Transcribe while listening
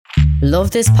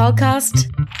Love this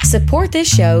podcast? Support this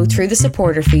show through the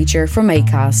supporter feature from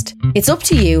Acast. It's up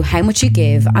to you how much you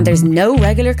give and there's no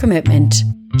regular commitment.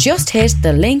 Just hit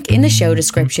the link in the show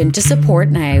description to support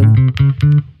now.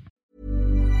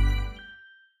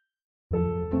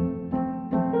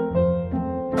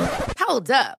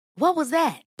 Hold up. What was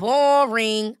that?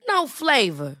 Boring. No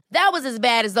flavor. That was as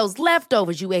bad as those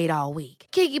leftovers you ate all week.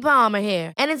 Keke Palmer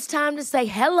here. And it's time to say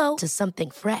hello to something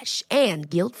fresh and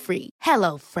guilt-free.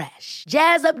 Hello Fresh.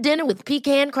 Jazz up dinner with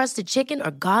pecan-crusted chicken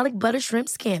or garlic butter shrimp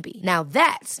scampi. Now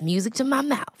that's music to my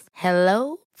mouth.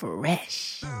 Hello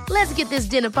Fresh. Let's get this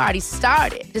dinner party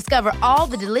started. Discover all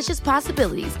the delicious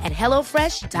possibilities at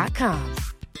HelloFresh.com.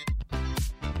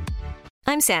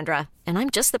 I'm Sandra, and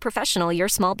I'm just the professional your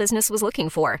small business was looking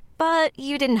for. But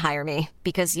you didn't hire me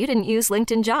because you didn't use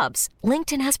LinkedIn Jobs.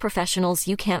 LinkedIn has professionals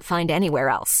you can't find anywhere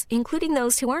else, including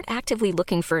those who aren't actively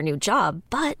looking for a new job,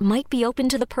 but might be open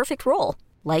to the perfect role,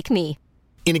 like me.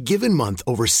 In a given month,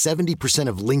 over 70%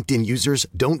 of LinkedIn users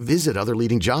don't visit other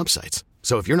leading job sites.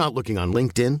 So if you're not looking on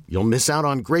LinkedIn, you'll miss out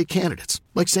on great candidates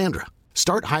like Sandra.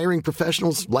 Start hiring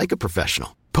professionals like a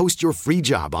professional. Post your free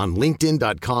job on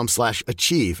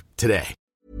linkedin.com/achieve today.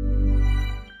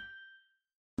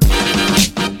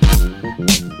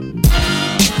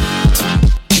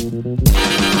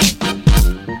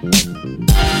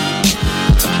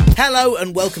 Hello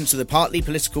and welcome to the Partly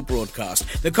Political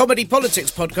Broadcast, the comedy politics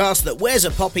podcast that wears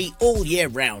a poppy all year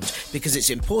round, because it's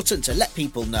important to let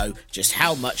people know just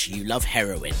how much you love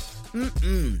heroin.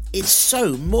 It's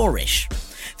so Moorish.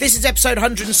 This is episode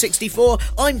 164,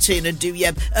 I'm Tiernan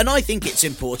Douieb, and I think it's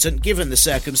important, given the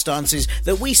circumstances,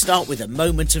 that we start with a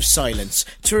moment of silence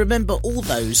to remember all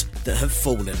those that have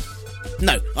fallen.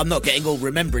 No, I'm not getting all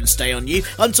Remembrance Day on you.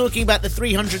 I'm talking about the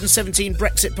 317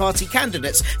 Brexit Party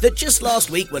candidates that just last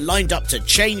week were lined up to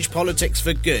change politics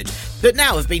for good, but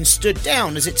now have been stood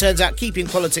down as it turns out keeping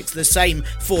politics the same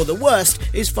for the worst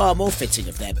is far more fitting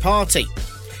of their party.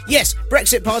 Yes,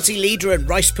 Brexit Party leader and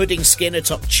rice pudding skin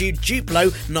atop chewed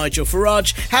Duplo, Nigel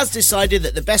Farage, has decided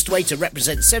that the best way to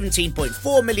represent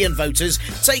 17.4 million voters,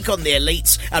 take on the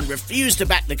elites and refuse to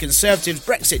back the Conservatives'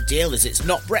 Brexit deal as it's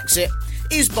not Brexit,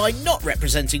 is by not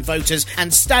representing voters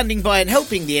and standing by and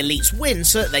helping the elites win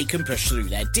so that they can push through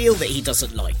their deal that he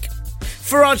doesn't like.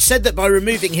 Farage said that by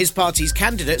removing his party's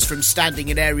candidates from standing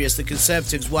in areas the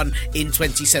Conservatives won in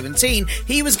 2017,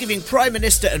 he was giving Prime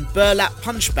Minister and burlap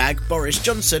punchbag Boris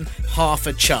Johnson half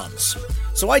a chance.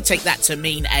 So I take that to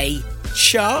mean a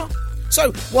cha?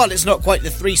 So, while it's not quite the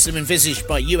threesome envisaged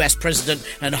by US President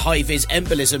and high-vis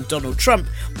embolism Donald Trump,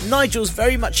 Nigel's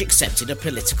very much accepted a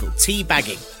political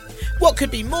teabagging. What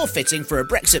could be more fitting for a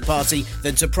Brexit party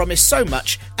than to promise so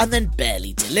much and then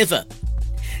barely deliver?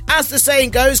 As the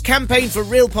saying goes, campaign for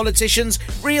real politicians,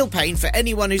 real pain for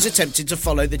anyone who's attempted to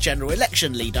follow the general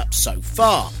election lead-up so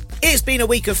far. It's been a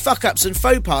week of fuck-ups and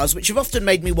faux pas which have often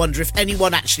made me wonder if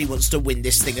anyone actually wants to win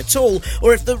this thing at all,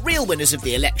 or if the real winners of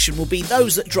the election will be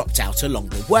those that dropped out along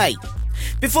the way.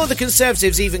 Before the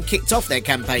Conservatives even kicked off their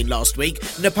campaign last week,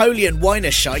 Napoleon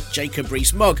Weinerscheid, Jacob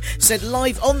Rees-Mogg, said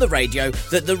live on the radio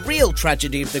that the real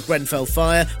tragedy of the Grenfell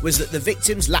fire was that the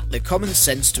victims lacked the common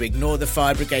sense to ignore the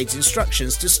fire brigade's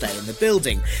instructions to stay in the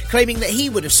building, claiming that he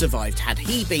would have survived had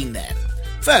he been there.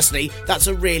 Firstly, that's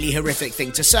a really horrific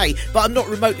thing to say, but I'm not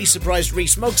remotely surprised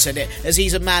Rees-Mogg said it, as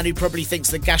he's a man who probably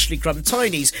thinks the Gashly Crumb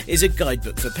Tinies is a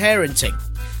guidebook for parenting.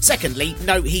 Secondly,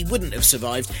 no, he wouldn't have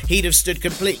survived. He'd have stood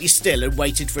completely still and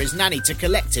waited for his nanny to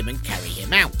collect him and carry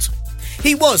him out.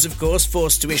 He was, of course,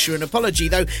 forced to issue an apology,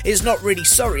 though it's not really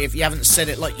sorry if you haven't said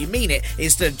it like you mean it,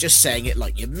 instead of just saying it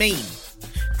like you mean.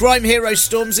 Grime hero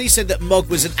Stormzy said that Mogg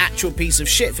was an actual piece of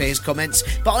shit for his comments,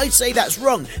 but I'd say that's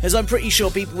wrong, as I'm pretty sure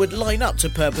people would line up to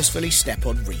purposefully step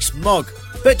on Rees-Mogg.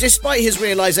 But despite his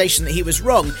realisation that he was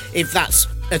wrong, if that's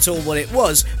at all what it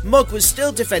was, Mogg was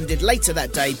still defended later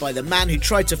that day by the man who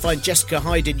tried to find Jessica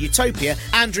Hyde in Utopia,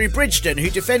 Andrew Bridgen, who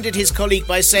defended his colleague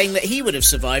by saying that he would have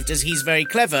survived as he's very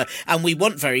clever, and we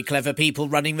want very clever people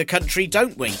running the country,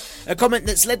 don't we? A comment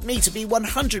that's led me to be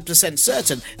 100%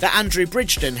 certain that Andrew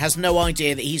Bridgen has no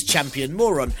idea that he's champion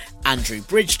moron, Andrew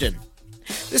Bridgen.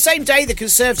 The same day, the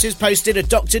Conservatives posted a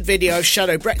doctored video of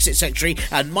Shadow Brexit Secretary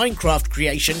and Minecraft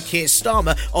creation Keir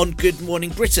Starmer on Good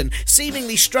Morning Britain,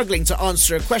 seemingly struggling to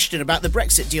answer a question about the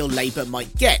Brexit deal Labour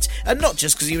might get, and not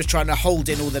just because he was trying to hold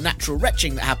in all the natural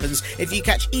retching that happens if you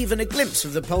catch even a glimpse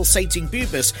of the pulsating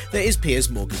bubus that is Piers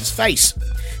Morgan's face.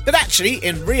 But actually,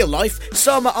 in real life,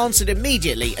 Starmer answered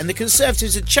immediately, and the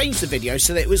Conservatives had changed the video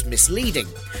so that it was misleading.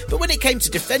 But when it came to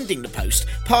defending the post,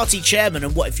 party chairman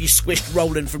and what if you squished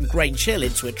Roland from Grange Hill nail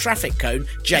into a traffic cone,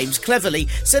 James Cleverly,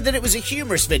 said that it was a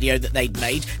humorous video that they'd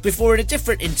made before in a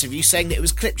different interview saying that it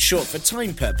was clipped short for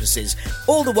time purposes,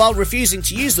 all the while refusing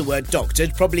to use the word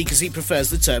doctored, probably because he prefers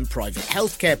the term private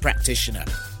healthcare practitioner.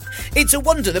 It's a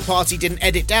wonder the party didn't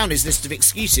edit down his list of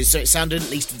excuses so it sounded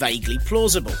at least vaguely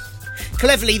plausible.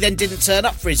 Cleverly then didn't turn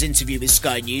up for his interview with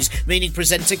Sky News, meaning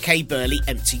presenter Kay Burley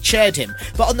empty-chaired him.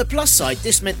 But on the plus side,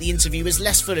 this meant the interview was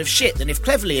less full of shit than if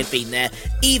Cleverly had been there,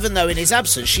 even though in his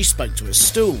absence she spoke to a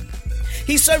stool.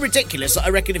 He's so ridiculous that I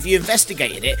reckon if you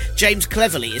investigated it, James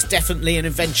Cleverly is definitely an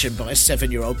invention by a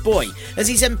 7-year-old boy, as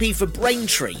he's MP for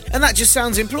Braintree. And that just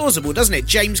sounds implausible, doesn't it?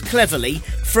 James Cleverly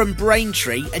from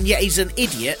Braintree, and yet he's an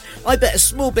idiot. I bet a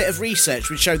small bit of research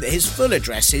would show that his full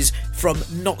address is from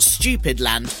Not Stupid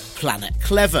Land, Planet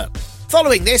Clever.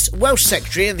 Following this, Welsh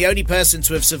Secretary and the only person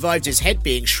to have survived his head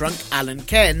being shrunk, Alan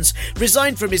Cairns,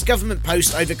 resigned from his government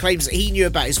post over claims that he knew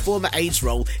about his former aide's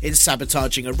role in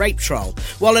sabotaging a rape trial,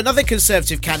 while another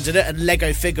Conservative candidate and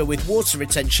Lego figure with water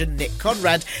retention, Nick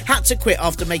Conrad, had to quit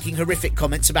after making horrific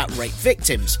comments about rape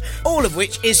victims. All of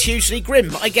which is hugely grim,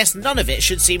 but I guess none of it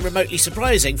should seem remotely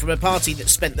surprising from a party that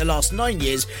spent the last 9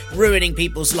 years ruining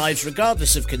people's lives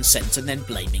regardless of consent and then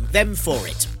blaming them for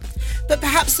it. But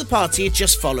perhaps the party are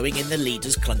just following in the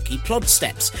leader's clunky plod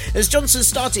steps, as Johnson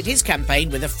started his campaign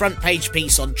with a front-page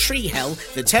piece on Tree Hell,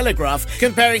 The Telegraph,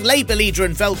 comparing Labour leader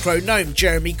and Velcro gnome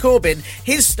Jeremy Corbyn,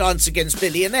 his stance against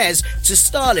billionaires, to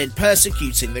Stalin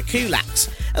persecuting the kulaks.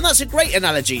 And that's a great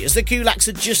analogy, as the kulaks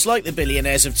are just like the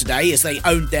billionaires of today, as they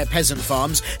owned their peasant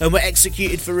farms and were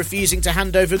executed for refusing to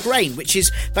hand over grain, which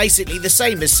is basically the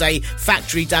same as, say,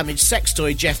 factory-damaged sex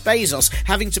toy Jeff Bezos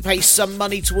having to pay some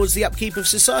money towards the upkeep of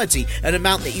society, an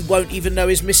amount that you won't even know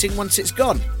is missing once it's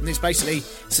gone. And it's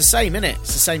the same, innit?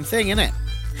 It's the same thing, innit?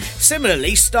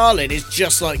 Similarly, Stalin is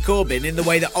just like Corbyn in the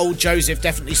way that old Joseph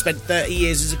definitely spent 30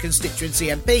 years as a constituency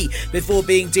MP before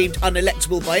being deemed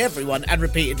unelectable by everyone and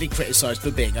repeatedly criticised for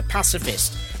being a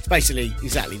pacifist. It's basically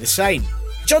exactly the same.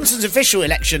 Johnson's official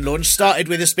election launch started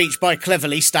with a speech by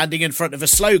Cleverly standing in front of a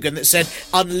slogan that said,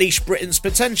 "Unleash Britain's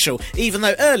potential," even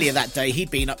though earlier that day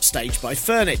he'd been upstaged by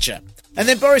furniture. And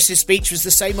then Boris's speech was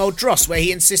the same old dross, where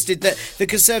he insisted that the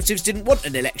Conservatives didn't want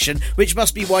an election, which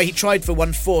must be why he tried for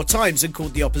one 4 times and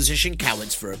called the opposition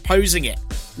cowards for opposing it.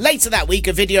 Later that week,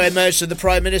 a video emerged of the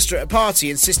Prime Minister at a party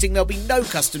insisting there'll be no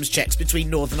customs checks between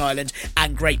Northern Ireland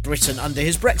and Great Britain under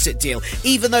his Brexit deal,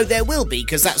 even though there will be,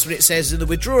 because that's what it says in the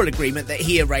withdrawal agreement that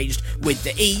he arranged with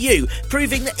the EU,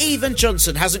 proving that even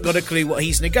Johnson hasn't got a clue what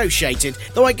he's negotiated,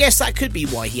 though I guess that could be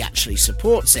why he actually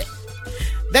supports it.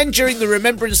 Then, during the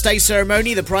Remembrance Day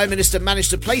ceremony, the Prime Minister managed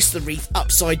to place the wreath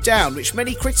upside down, which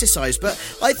many criticised, but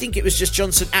I think it was just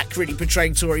Johnson accurately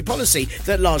portraying Tory policy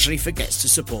that largely forgets to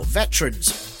support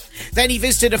veterans. Then he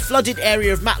visited a flooded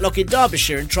area of Matlock in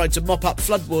Derbyshire and tried to mop up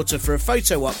floodwater for a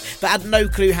photo op, but had no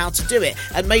clue how to do it,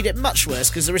 and made it much worse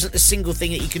because there isn't a single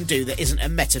thing that he can do that isn't a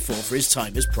metaphor for his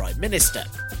time as Prime Minister.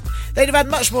 They'd have had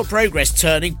much more progress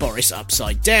turning Boris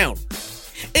upside down.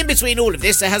 In between all of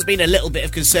this, there has been a little bit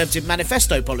of Conservative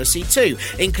manifesto policy too,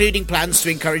 including plans to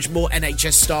encourage more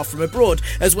NHS staff from abroad,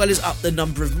 as well as up the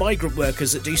number of migrant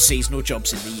workers that do seasonal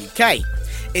jobs in the UK.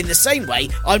 In the same way,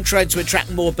 I'm trying to attract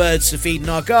more birds to feed in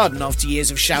our garden after years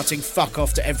of shouting fuck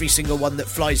off to every single one that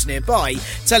flies nearby,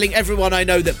 telling everyone I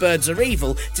know that birds are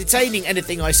evil, detaining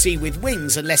anything I see with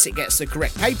wings unless it gets the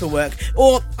correct paperwork,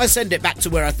 or I send it back to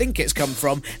where I think it's come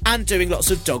from, and doing lots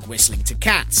of dog whistling to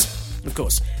cats. Of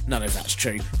course, none of that's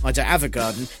true. I don't have a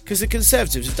garden, because the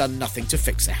Conservatives have done nothing to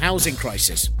fix the housing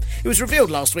crisis. It was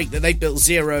revealed last week that they built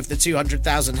 0 of the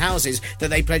 200,000 houses that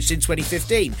they pledged in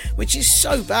 2015, which is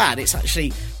so bad it's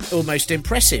actually almost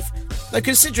impressive. Though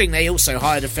considering they also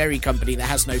hired a ferry company that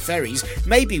has no ferries,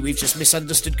 maybe we've just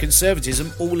misunderstood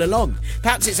conservatism all along.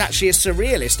 Perhaps it's actually a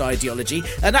surrealist ideology,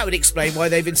 and that would explain why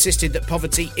they've insisted that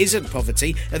poverty isn't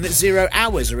poverty and that 0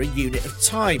 hours are a unit of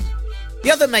time. The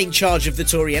other main charge of the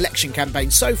Tory election campaign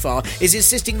so far is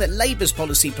insisting that Labour's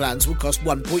policy plans will cost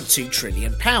 £1.2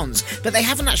 trillion, but they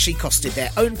haven't actually costed their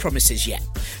own promises yet.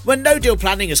 When no deal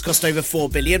planning has cost over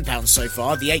 £4 billion so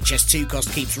far, the HS2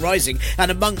 cost keeps rising, and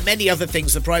among many other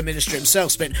things, the Prime Minister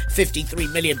himself spent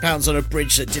 £53 million on a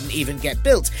bridge that didn't even get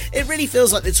built. It really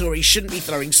feels like the Tories shouldn't be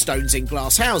throwing stones in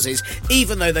glass houses,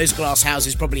 even though those glass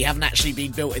houses probably haven't actually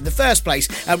been built in the first place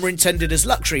and were intended as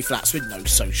luxury flats with no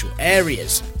social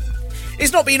areas.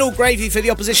 It's not been all gravy for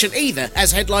the opposition either,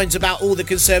 as headlines about all the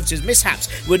Conservatives'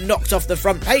 mishaps were knocked off the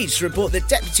front page to report that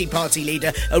Deputy Party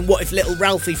Leader and what if little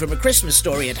Ralphie from A Christmas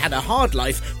Story had had a hard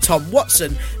life, Tom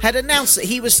Watson, had announced that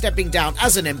he was stepping down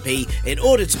as an MP in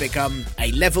order to become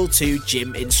a Level 2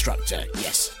 gym instructor.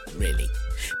 Yes, really.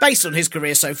 Based on his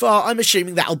career so far, I'm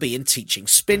assuming that'll be in teaching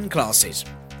spin classes.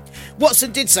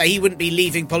 Watson did say he wouldn't be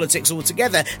leaving politics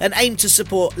altogether and aimed to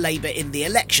support Labour in the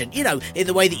election, in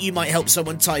the way that you might help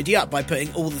someone tidy up by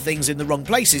putting all the things in the wrong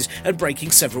places and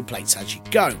breaking several plates as you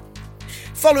go.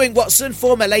 Following Watson,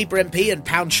 former Labour MP and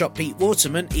pound shop Pete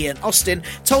Waterman, Ian Austin,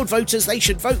 told voters they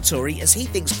should vote Tory as he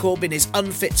thinks Corbyn is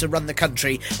unfit to run the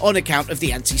country on account of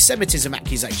the anti-Semitism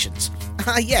accusations.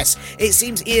 Yes, it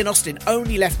seems Ian Austin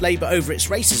only left Labour over its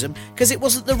racism because it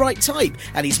wasn't the right type,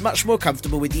 and he's much more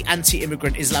comfortable with the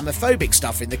anti-immigrant Islamophobic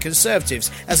stuff in the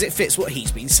Conservatives, as it fits what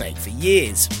he's been saying for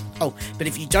years. Oh, but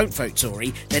if you don't vote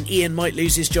Tory, then Ian might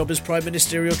lose his job as Prime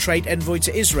Ministerial Trade Envoy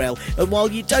to Israel, and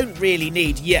while you don't really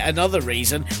need yet another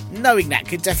reason, knowing that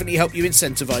could definitely help you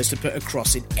incentivise to put a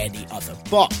cross in any other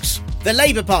box. The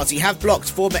Labour Party have blocked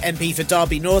former MP for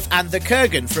Derby North and the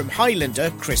Kurgan from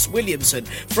Highlander, Chris Williamson,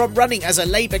 from running as a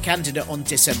Labour candidate on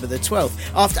December the 12th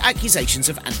after accusations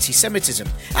of anti-Semitism.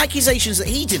 Accusations that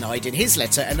he denied in his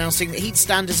letter announcing that he'd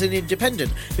stand as an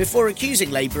independent before accusing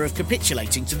Labour of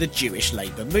capitulating to the Jewish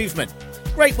Labour movement.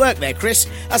 Great work there, Chris.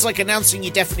 That's like announcing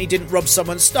you definitely didn't rob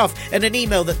someone's stuff and an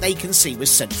email that they can see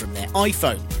was sent from their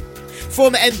iPhone.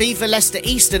 Former MP for Leicester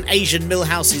East and Asian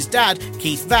Millhouse's dad,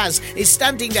 Keith Vaz, is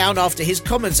standing down after his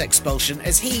Commons expulsion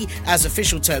as he, as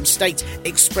official terms state,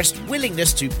 expressed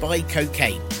willingness to buy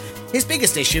cocaine. His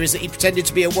biggest issue is that he pretended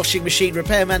to be a washing machine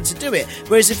repairman to do it,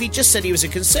 whereas if he just said he was a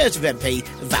Conservative MP,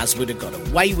 Vaz would have got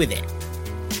away with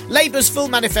it. Labour's full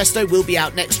manifesto will be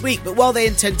out next week, but while they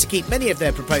intend to keep many of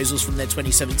their proposals from their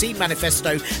 2017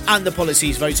 manifesto and the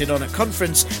policies voted on at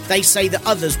conference, they say that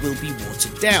others will be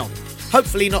watered down.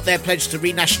 Hopefully not their pledge to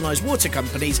renationalise water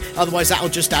companies, otherwise that'll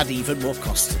just add even more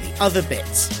cost to the other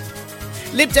bits.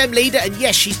 Lib Dem leader, and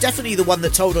yes, she's definitely the one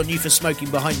that told on you for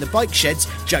smoking behind the bike sheds,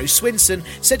 Jo Swinson,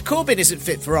 said Corbyn isn't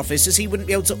fit for office as he wouldn't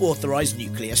be able to authorise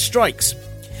nuclear strikes.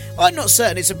 I'm not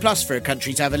certain it's a plus for a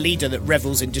country to have a leader that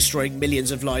revels in destroying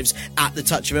millions of lives at the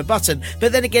touch of a button,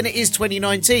 but then again it is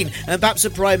 2019, and perhaps a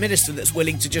Prime Minister that's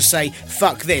willing to just say,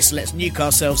 fuck this, let's nuke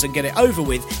ourselves and get it over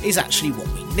with, is actually what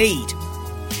we need.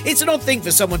 It's an odd thing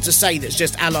for someone to say that's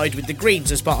just allied with the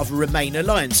Greens as part of a Remain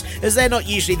alliance, as they're not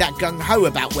usually that gung-ho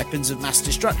about weapons of mass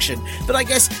destruction, but I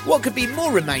guess what could be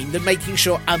more Remain than making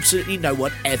sure absolutely no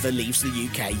one ever leaves the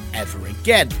UK ever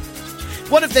again?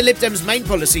 One of the Lib Dems' main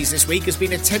policies this week has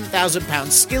been a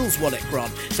 £10,000 skills wallet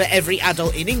grant for every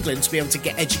adult in England to be able to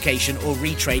get education or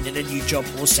retrain in a new job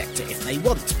or sector if they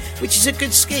want, which is a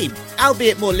good scheme,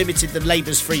 albeit more limited than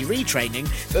Labour's free retraining,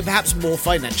 but perhaps more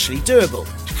financially doable.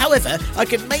 However, I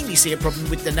can mainly see a problem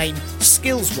with the name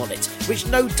Skills Wallet, which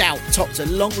no doubt topped a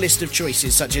long list of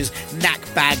choices such as Knack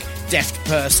Bag, Deft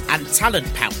Purse and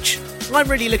Talent Pouch. I'm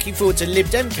really looking forward to Lib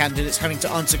Dem candidates having to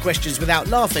answer questions without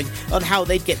laughing on how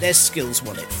they'd get their skills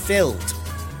wallet filled.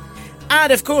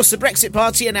 And of course, the Brexit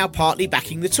Party are now partly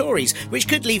backing the Tories, which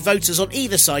could leave voters on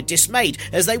either side dismayed,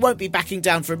 as they won't be backing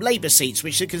down from Labour seats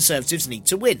which the Conservatives need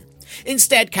to win.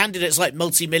 Instead, candidates like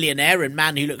multi-millionaire and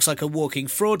man who looks like a walking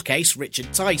fraud case,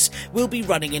 Richard Tice, will be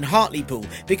running in Hartlepool,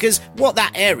 because what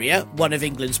that area, one of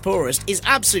England's poorest, is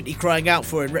absolutely crying out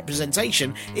for in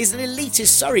representation is an elitist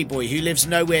Surrey boy who lives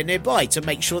nowhere nearby to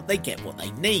make sure they get what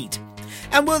they need.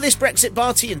 And will this Brexit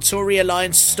Party and Tory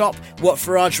alliance stop what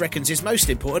Farage reckons is most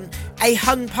important, a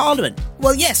hung parliament?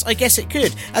 Well, yes, I guess it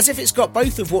could, as if it's got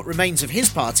both of what remains of his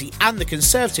party and the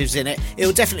Conservatives in it,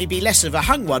 it'll definitely be less of a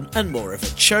hung one and more of a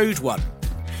chode one.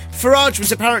 Farage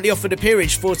was apparently offered a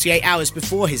peerage 48 hours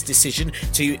before his decision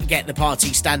to get the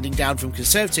party standing down from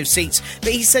Conservative seats,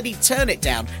 but he said he'd turn it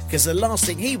down because the last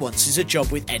thing he wants is a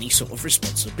job with any sort of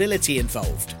responsibility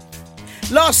involved.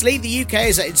 Lastly, the UK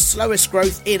is at its slowest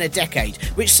growth in a decade,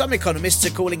 which some economists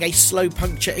are calling a slow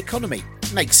puncture economy.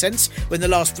 Makes sense when the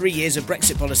last 3 years of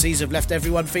Brexit policies have left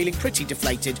everyone feeling pretty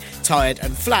deflated, tired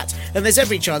and flat, and there's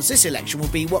every chance this election will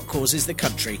be what causes the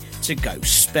country to go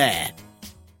spare.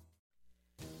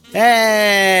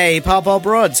 Hey, Parpol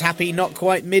Broads, happy not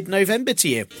quite mid-November to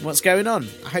you. What's going on?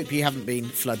 I hope you haven't been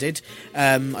flooded.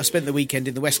 I spent the weekend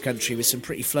in the West Country with some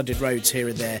pretty flooded roads here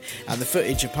and there, and the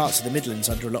footage of parts of the Midlands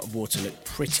under a lot of water looked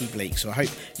pretty bleak, so I hope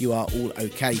you are all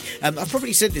okay. I've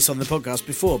probably said this on the podcast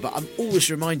before, but I'm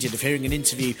always reminded of hearing an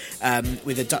interview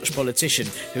with a Dutch politician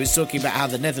who was talking about how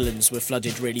the Netherlands were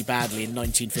flooded really badly in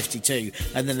 1952,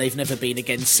 and then they've never been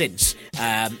again since.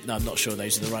 No, I'm not sure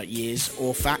those are the right years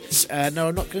or facts. No,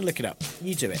 I'm not going going to look it up.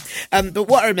 You do it. But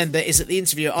what I remember is that the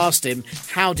interviewer asked him,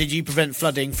 how did you prevent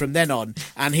flooding from then on?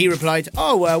 And he replied,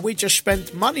 we just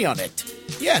spent money on it.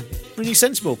 Yeah, really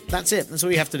sensible. That's it. That's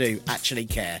all you have to do, actually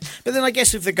care. But then I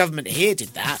guess if the government here did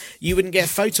that, you wouldn't get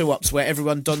photo ops where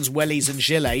everyone dons wellies and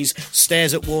gilets,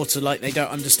 stares at water like they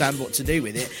don't understand what to do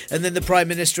with it, and then the Prime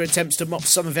Minister attempts to mop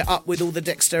some of it up with all the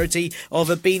dexterity of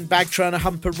a beanbag trying to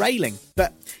hump a railing.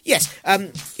 But yes,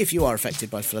 if you are affected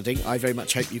by flooding, I very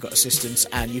much hope you got assistance,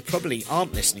 and you probably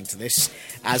aren't listening to this,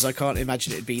 as I can't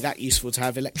imagine it'd be that useful to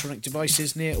have electronic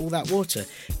devices near all that water.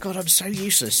 God, I'm so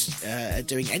useless at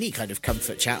doing any kind of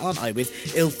comfort chat, aren't I,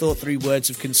 with ill-thought-through words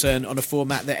of concern on a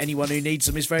format that anyone who needs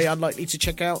them is very unlikely to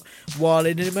check out while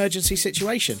in an emergency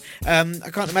situation. I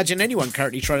can't imagine anyone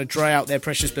currently trying to dry out their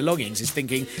precious belongings is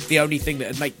thinking the only thing that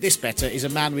would make this better is a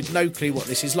man with no clue what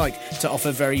this is like to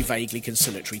offer very vaguely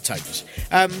conciliatory tones.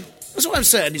 So I'm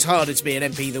certain it's harder to be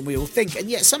an MP than we all think, and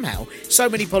yet somehow so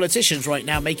many politicians right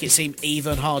now make it seem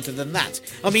even harder than that.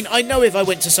 I mean, I know if I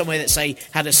went to somewhere that, say,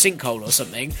 had a sinkhole or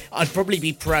something, I'd probably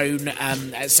be prone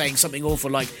at saying something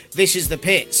awful like, this is the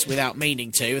pits, without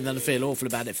meaning to, and then I'd feel awful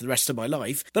about it for the rest of my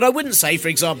life. But I wouldn't say, for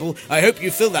example, I hope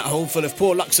you fill that hole full of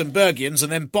poor Luxembourgians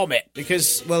and then bomb it,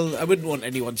 because, well, I wouldn't want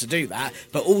anyone to do that,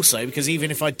 but also because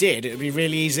even if I did, it would be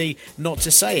really easy not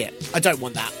to say it. I don't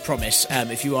want that promise.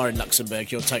 If you are in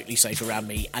Luxembourg, you're totally safe around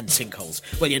me and sinkholes.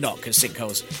 Well, you're not, because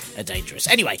sinkholes are dangerous.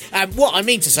 Anyway, what I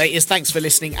mean to say is thanks for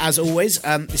listening, as always.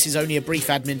 This is only a brief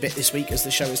admin bit this week, as the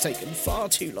show has taken far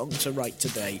too long to write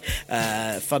today.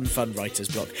 Fun writer's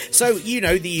block. So, you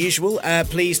know the usual.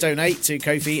 Please donate to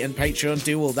Ko-fi and Patreon.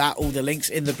 Do all that. All the links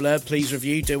in the blurb. Please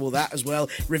review. Do all that as well.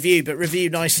 Review, but review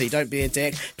nicely. Don't be a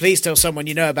dick. Please tell someone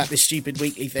you know about this stupid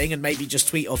weekly thing, and maybe just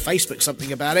tweet or Facebook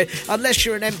something about it. Unless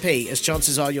you're an MP, as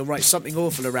chances are you'll write something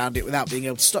awful around it without being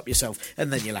able to stop yourself,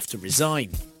 and then you'll have to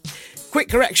resign. Quick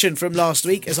correction from last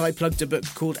week, as I plugged a book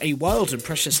called A Wild and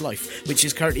Precious Life, which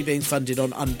is currently being funded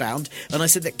on Unbound, and I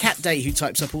said that Kat Day, who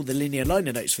types up all the linear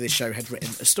liner notes for this show, had written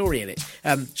a story in it.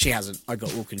 She hasn't. I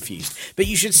got all confused. But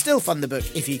you should still fund the book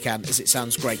if you can, as it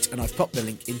sounds great, and I've popped the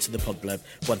link into the pod blurb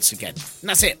once again. And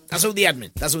that's it. That's all the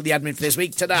admin. That's all the admin for this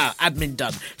week. Ta-da! Admin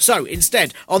done. So,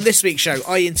 instead, on this week's show,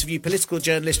 I interview political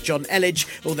journalist John Elledge,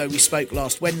 although we spoke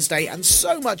last Wednesday, and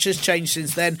so much has changed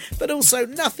since then, but also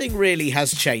nothing really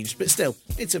has changed. But still,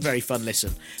 it's a very fun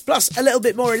listen. Plus, a little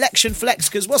bit more election flex,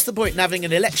 because what's the point in having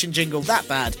an election jingle that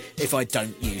bad if I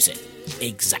don't use it?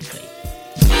 Exactly.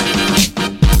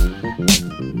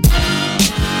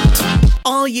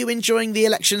 Are you enjoying the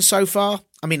election so far?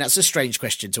 I mean, that's a strange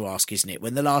question to ask, isn't it,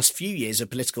 when the last few years of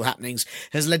political happenings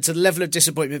has led to the level of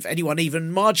disappointment for anyone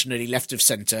even marginally left of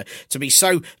centre to be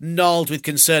so gnarled with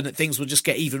concern that things will just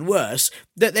get even worse,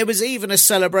 that there was even a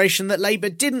celebration that Labour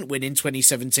didn't win in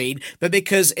 2017, but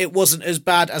because it wasn't as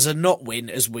bad as a not win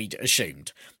as we'd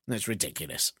assumed. That's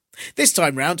ridiculous. This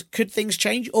time round, could things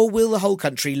change, or will the whole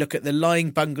country look at the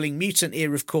lying, bungling, mutant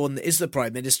ear of corn that is the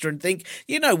Prime Minister and think,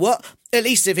 you know what, at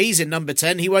least if he's in number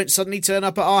 10, he won't suddenly turn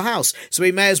up at our house, so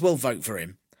we may as well vote for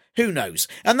him? Who knows?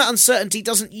 And that uncertainty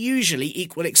doesn't usually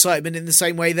equal excitement in the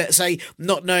same way that, say,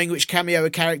 not knowing which cameo a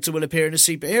character will appear in a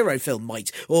superhero film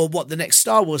might, or what the next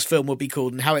Star Wars film will be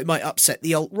called and how it might upset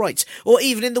the alt-right, or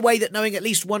even in the way that knowing at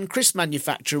least one crisp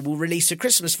manufacturer will release a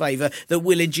Christmas flavour that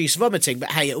will induce vomiting,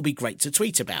 but hey, it'll be great to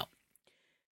tweet about.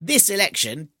 This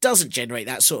election doesn't generate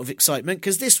that sort of excitement,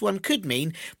 because this one could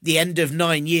mean the end of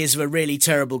 9 years of a really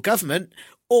terrible government,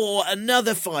 or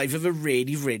another 5 of a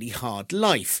really, really hard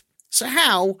life. So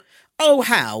how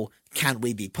can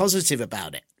we be positive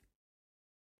about it?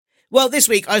 Well, this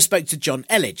week I spoke to John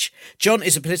Elledge. John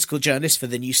is a political journalist for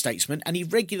The New Statesman, and he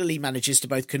regularly manages to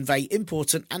both convey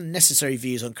important and necessary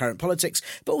views on current politics,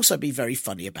 but also be very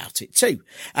funny about it too.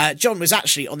 John was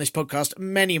actually on this podcast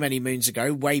many, many moons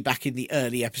ago, way back in the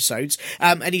early episodes,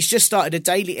 and he's just started a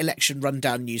daily election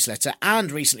rundown newsletter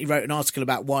and recently wrote an article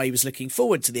about why he was looking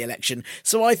forward to the election,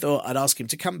 so I thought I'd ask him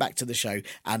to come back to the show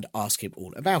and ask him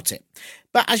all about it.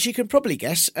 But as you can probably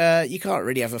guess, you can't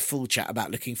really have a full chat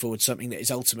about looking forward to something that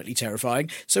is ultimately terrifying,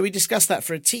 so we discussed that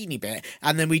for a teeny bit,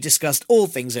 and then we discussed all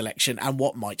things election and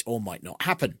what might or might not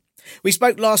happen. We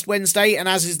spoke last Wednesday, and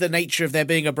as is the nature of there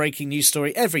being a breaking news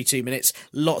story every 2 minutes,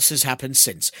 lots has happened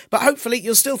since. But hopefully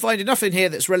you'll still find enough in here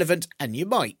that's relevant, and you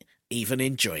might even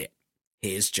enjoy it.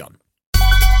 Here's John.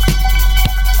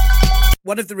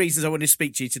 One of the reasons I want to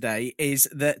speak to you today is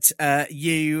that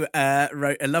you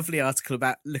wrote a lovely article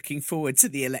about looking forward to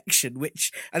the election,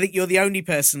 which I think you're the only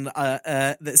person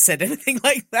that said anything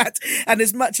like that. And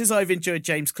as much as I've enjoyed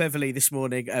James Cleverly this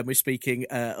morning, we're speaking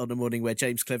on a morning where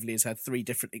James Cleverly has had 3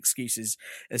 different excuses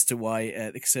as to why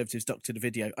the Conservatives doctored a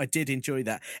video. I did enjoy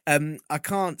that. I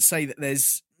can't say that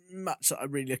there's much that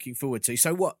I'm really looking forward to.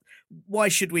 So why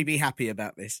should we be happy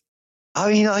about this? I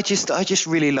mean, I just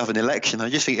really love an election. I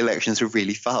just think elections are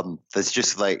really fun. There's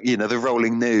just like, you know, the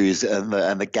rolling news and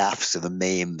the gaffes and the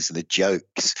memes and the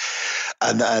jokes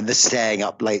and the staying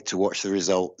up late to watch the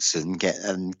results and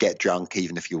get drunk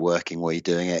even if you're working while you're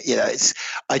doing it. You know,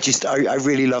 I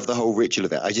really love the whole ritual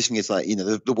of it. I just think it's like, you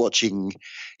know, the watching,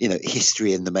 you know,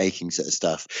 history in the making sort of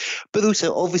stuff. But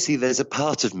also, obviously, there's a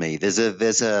part of me. There's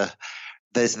a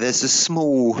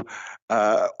small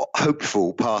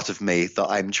hopeful part of me that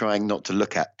I'm trying not to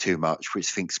look at too much, which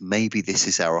thinks maybe this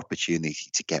is our opportunity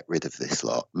to get rid of this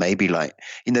lot. Maybe, like,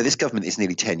 you know, this government is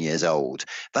nearly 10 years old.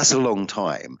 That's a long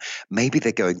time. Maybe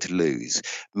they're going to lose.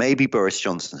 Maybe Boris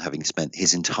Johnson, having spent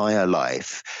his entire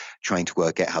life trying to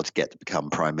work out how to get to become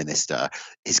prime minister,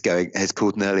 has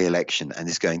called an early election and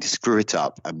is going to screw it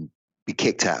up and be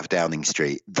kicked out of Downing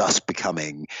Street, thus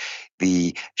becoming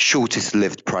the shortest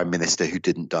lived prime minister who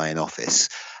didn't die in office.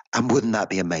 And wouldn't that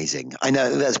be amazing? I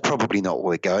know that's probably not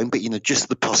where we're going, but, you know, just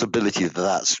the possibility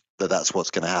that that's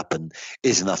what's going to happen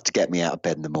is enough to get me out of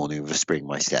bed in the morning with a spring in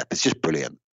my step. It's just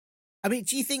brilliant. I mean,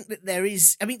 do you think that there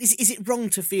is, I mean, is it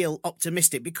wrong to feel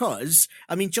optimistic? Because,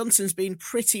 I mean, Johnson's been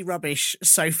pretty rubbish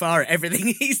so far at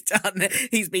everything he's done.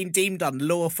 He's been deemed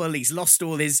unlawful. He's lost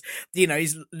all his, you know,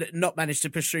 he's not managed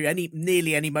to push through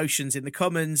nearly any motions in the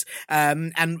Commons.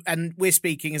 And we're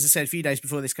speaking, as I said, a few days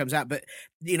before this comes out, but,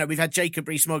 you know, we've had Jacob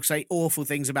Rees-Mogg say awful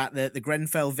things about the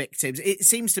Grenfell victims. It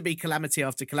seems to be calamity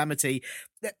after calamity.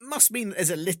 That must mean that there's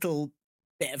a little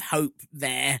bit of hope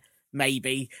there.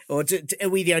 Maybe, or are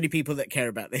we the only people that care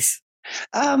about this?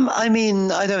 I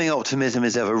mean, I don't think optimism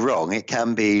is ever wrong. It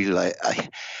can be like,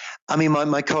 I mean,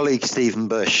 my colleague Stephen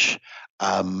Bush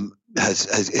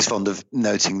is fond of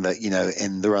noting that, you know,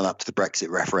 in the run up to the Brexit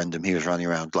referendum, he was running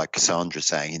around like Cassandra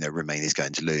saying, you know, Remain is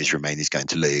going to lose, Remain is going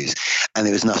to lose. And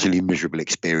it was an utterly miserable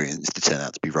experience to turn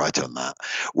out to be right on that.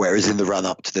 Whereas in the run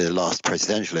up to the last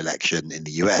presidential election in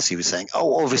the US, he was saying,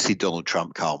 oh, obviously Donald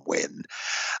Trump can't win.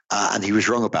 And he was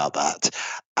wrong about that.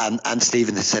 And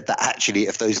Stephen has said that actually,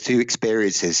 of those two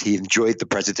experiences, he enjoyed the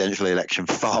presidential election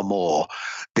far more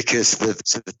because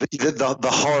the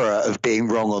horror of being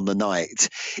wrong on the night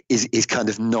is kind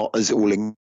of not as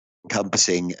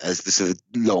all-encompassing as the sort of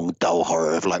long, dull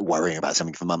horror of like worrying about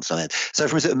something for months on end. So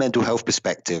from a sort of mental health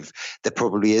perspective, there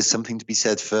probably is something to be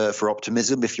said for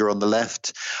optimism if you're on the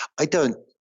left. I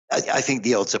think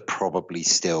the odds are probably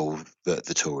still that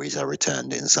the Tories are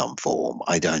returned in some form.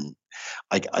 I don't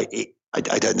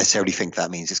necessarily think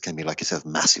that means it's going to be like a sort of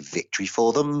massive victory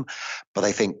for them, but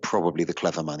I think probably the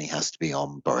clever money has to be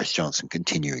on Boris Johnson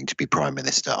continuing to be prime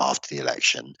minister after the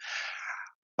election.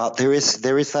 But there is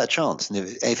that chance, and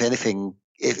if anything,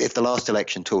 if the last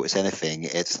election taught us anything,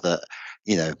 it's that,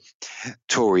 you know,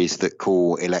 Tories that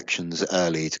call elections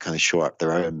early to kind of shore up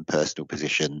their own personal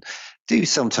position do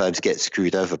sometimes get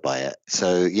screwed over by it.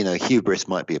 So, you know, hubris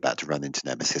might be about to run into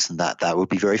nemesis, and that would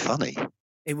be very funny.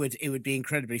 It would be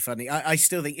incredibly funny. I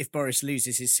still think if Boris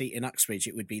loses his seat in Uxbridge,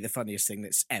 it would be the funniest thing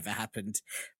that's ever happened,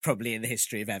 probably in the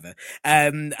history of ever.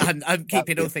 I'm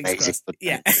keeping all things crossed.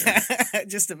 Yeah,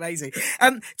 just amazing.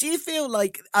 Do you feel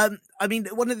like, I mean,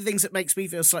 one of the things that makes me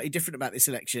feel slightly different about this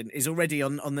election is already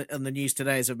on the news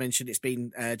today, as I mentioned, it's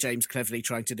been James Cleverly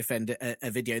trying to defend a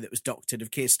video that was doctored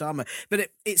of Keir Starmer. But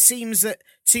it seems that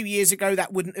 2 years ago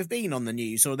that wouldn't have been on the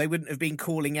news, or they wouldn't have been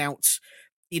calling out,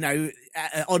 you know,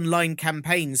 online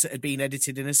campaigns that had been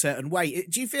edited in a certain way.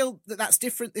 Do you feel that that's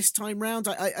different this time round?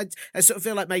 I sort of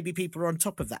feel like maybe people are on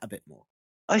top of that a bit more.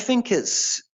 I think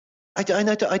it's, I don't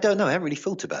know. I haven't really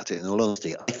thought about it, in all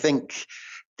honesty. I think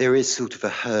there is sort of a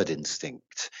herd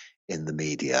instinct in the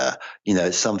media. You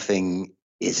know, something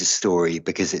is a story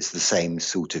because it's the same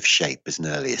sort of shape as an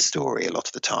earlier story a lot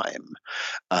of the time.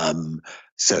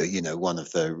 So, you know, one of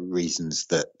the reasons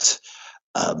that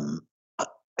I'm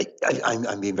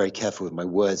being very careful with my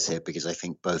words here because I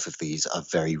think both of these are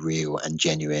very real and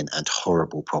genuine and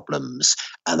horrible problems,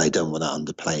 and I don't want to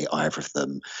underplay either of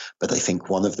them. But I think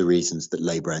one of the reasons that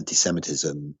Labour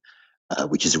anti-Semitism,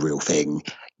 which is a real thing,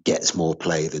 gets more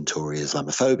play than Tory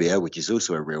Islamophobia, which is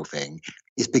also a real thing,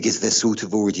 is because there's sort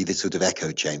of already this sort of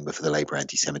echo chamber for the Labour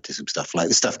anti-Semitism stuff. Like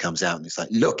the stuff comes out and it's like,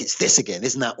 look, it's this again.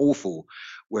 Isn't that awful?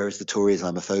 Whereas the Tory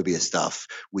Islamophobia stuff,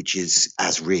 which is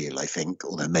as real, I think,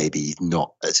 although maybe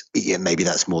not as, maybe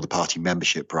that's more the party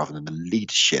membership rather than the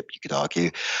leadership, you could argue.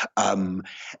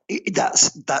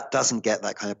 That doesn't get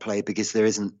that kind of play because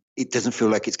it doesn't feel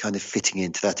like it's kind of fitting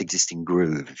into that existing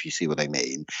groove, if you see what I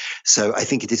mean. So I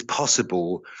think it is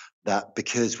possible that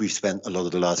because we've spent a lot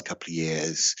of the last couple of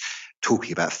years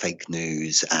talking about fake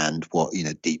news and what,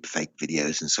 deep fake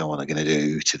videos and so on are going to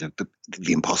do to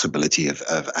the impossibility of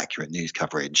accurate news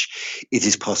coverage, it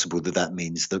is possible that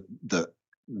means that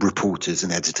reporters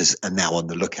and editors are now on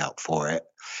the lookout for it.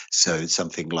 So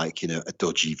something like, a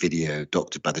dodgy video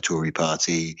doctored by the Tory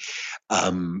party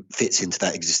fits into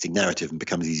that existing narrative and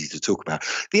becomes easy to talk about.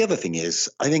 The other thing is,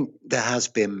 I think there has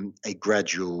been a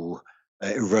gradual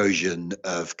erosion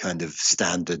of kind of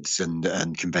standards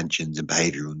and conventions and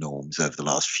behavioural norms over the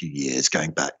last few years,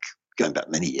 going back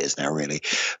many years now, really.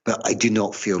 But I do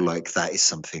not feel like that is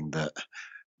something that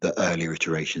the earlier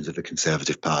iterations of the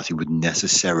Conservative Party would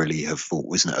necessarily have thought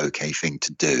was an okay thing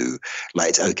to do. Like,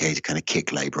 it's okay to kind of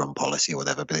kick Labour on policy or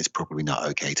whatever, but it's probably not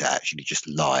okay to actually just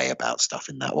lie about stuff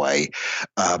in that way.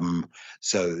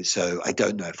 So I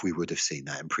don't know if we would have seen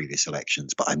that in previous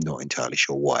elections, but I'm not entirely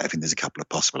sure why. I think there's a couple of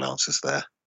possible answers there.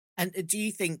 And do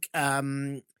you think,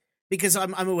 because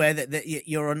I'm aware that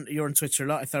you're on Twitter a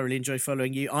lot. I thoroughly enjoy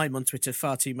following you. I'm on Twitter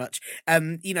far too much. Are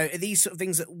these sort of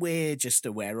things that we're just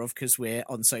aware of because we're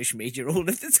on social media all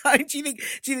of the time? Do you think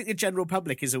the general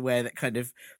public is aware that kind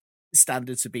of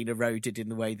standards have been eroded in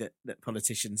the way that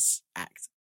politicians act?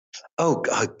 Oh,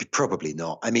 God, probably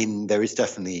not. I mean, there is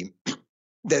definitely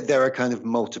there are kind of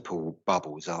multiple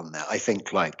bubbles, aren't there? I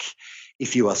think, like,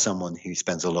 if you are someone who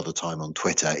spends a lot of time on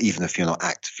Twitter, even if you're not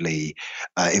actively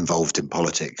involved in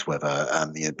politics, whether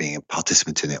being a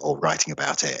participant in it or writing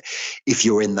about it, if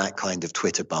you're in that kind of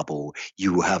Twitter bubble,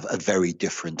 you will have a very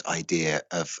different idea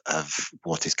of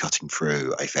what is cutting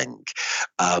through, I think.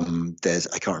 I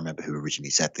can't remember who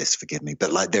originally said this, forgive me,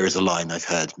 but like there is a line I've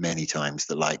heard many times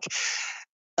that, like,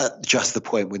 at just the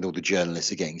point when all the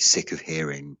journalists are getting sick of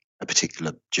hearing a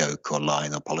particular joke or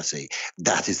line or policy,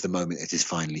 that is the moment it is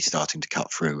finally starting to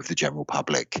cut through with the general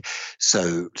public.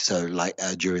 So like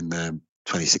during the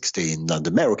 2016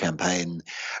 London mayoral campaign,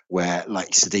 where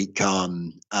like Sadiq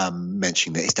Khan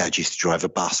mentioning that his dad used to drive a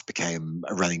bus became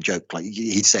a running joke. Like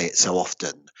he'd say it so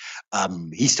often.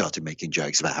 He started making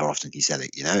jokes about how often he said it.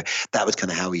 That was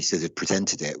kind of how he sort of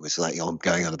presented it. Was like, I'm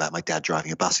going on about my dad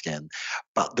driving a bus again.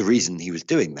 But the reason he was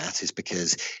doing that is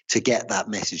because to get that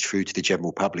message through to the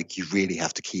general public, you really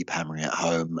have to keep hammering it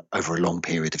home over a long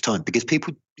period of time, because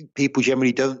people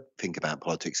generally don't think about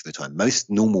politics at the time. Most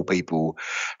normal people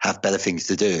have better things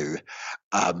to do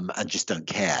and just don't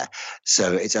care.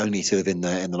 So it's only sort of in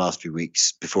the last few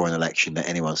weeks before an election that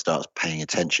anyone starts paying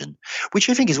attention, which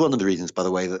I think is one of the reasons, by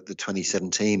the way, that the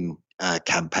 2017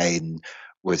 campaign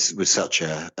was such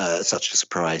a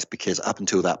surprise, because up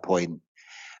until that point,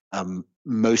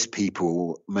 most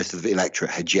of the electorate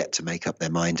had yet to make up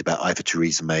their mind about either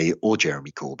Theresa May or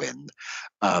Jeremy Corbyn.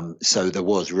 So there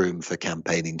was room for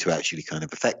campaigning to actually kind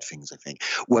of affect things, I think.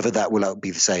 Whether that will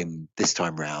be the same this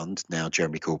time round. Now,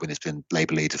 Jeremy Corbyn has been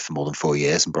Labour leader for more than 4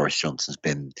 years, and Boris Johnson's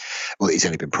been, he's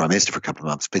only been Prime Minister for a couple of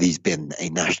months, but he's been a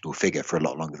national figure for a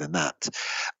lot longer than that.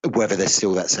 Whether there's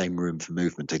still that same room for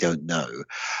movement, I don't know.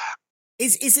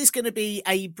 Is this going to be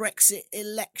a Brexit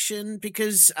election?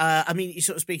 Because, you're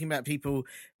sort of speaking about people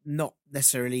not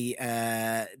necessarily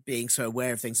being so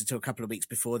aware of things until a couple of weeks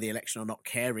before the election, or not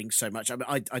caring so much.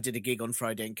 I did a gig on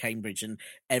Friday in Cambridge, and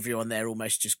everyone there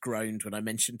almost just groaned when I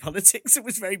mentioned politics. It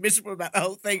was very miserable about the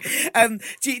whole thing.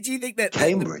 Do you think that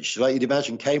Cambridge, like you'd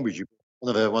imagine Cambridge,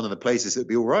 one of the places that would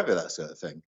be all right with that sort of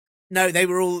thing? No, they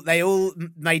all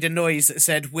made a noise that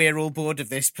said, "We're all bored of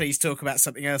this. Please talk about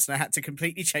something else." And I had to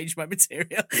completely change my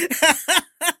material.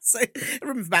 So a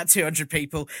room of about 200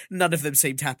 people, none of them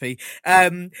seemed happy.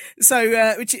 Which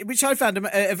I found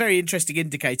a very interesting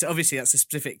indicator. Obviously, that's a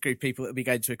specific group of people that will be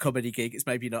going to a comedy gig. It's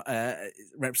maybe not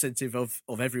representative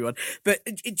of everyone. But,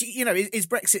 is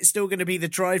Brexit still going to be the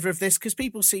driver of this? Because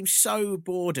people seem so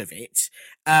bored of it.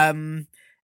 And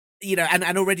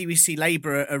already we see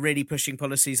Labour are really pushing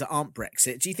policies that aren't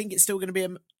Brexit. Do you think it's still going to be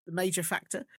a major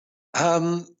factor?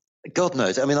 God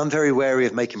knows. I mean, I'm very wary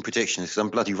of making predictions because I'm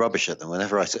bloody rubbish at them.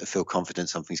 Whenever I sort of feel confident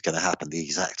something's going to happen, the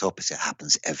exact opposite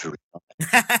happens every time.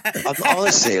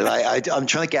 Honestly, I'm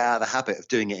trying to get out of the habit of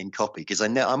doing it in copy, because I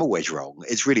know I'm always wrong.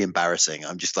 It's really embarrassing.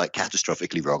 I'm just like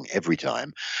catastrophically wrong every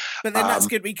time. But then that's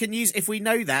good. We can use, if we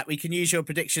know that, we can use your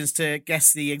predictions to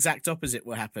guess the exact opposite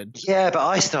will happen. Yeah, but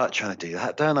I start trying to do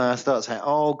that, don't I? I start saying,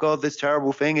 "Oh God, this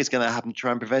terrible thing is going to happen," to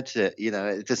try and prevent it.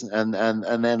 It doesn't.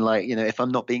 And then, like, if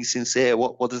I'm not being sincere,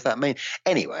 what does that mean?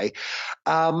 Anyway,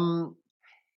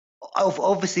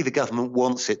 obviously the government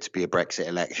wants it to be a Brexit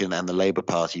election, and the Labour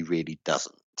Party really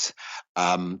doesn't.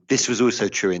 This was also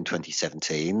true in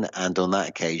 2017, and on that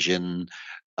occasion,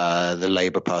 the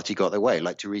Labour Party got their way.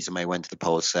 Like Theresa May went to the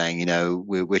polls saying, you know,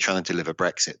 we're trying to deliver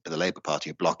Brexit, but the Labour Party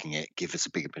are blocking it. Give us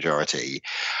a bigger majority.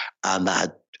 And that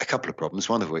had a couple of problems,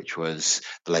 one of which was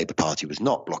the Labour Party was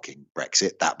not blocking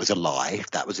Brexit. That was a lie.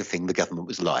 That was a thing the government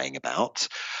was lying about.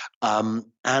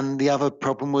 And the other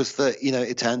problem was that, you know,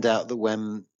 it turned out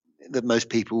that most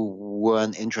people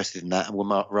weren't interested in that and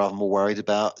were rather more worried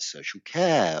about social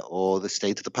care or the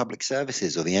state of the public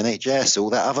services or the NHS,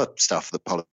 all that other stuff that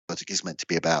politics is meant to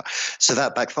be about. So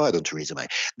that backfired on Theresa May.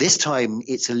 This time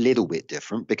it's a little bit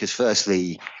different because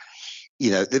firstly,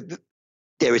 you know,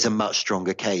 there is a much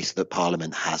stronger case that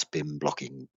Parliament has been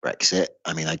blocking Brexit.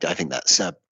 I mean, I think that's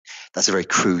a very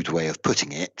crude way of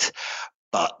putting it.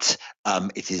 But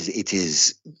it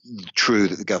is true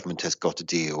that the government has got a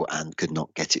deal and could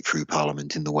not get it through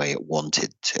Parliament in the way it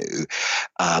wanted to.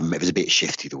 It was a bit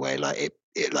shifty the way,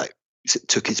 it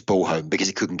took its ball home because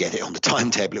it couldn't get it on the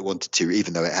timetable it wanted to,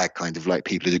 even though it had kind of like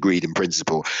people had agreed in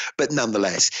principle. But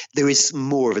nonetheless, there is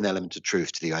more of an element of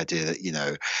truth to the idea that, you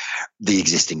know, the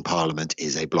existing Parliament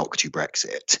is a block to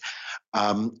Brexit.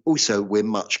 Also, we're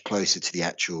much closer to the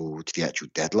actual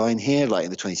deadline here. Like in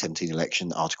the 2017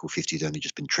 election, Article 50 had only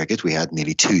just been triggered. We had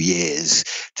nearly 2 years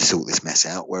to sort this mess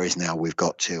out, whereas now we've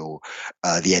got till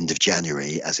the end of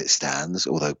January as it stands,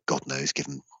 although God knows,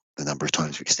 given the number of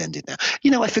times we've extended now.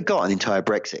 You know, I forgot an entire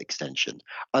Brexit extension.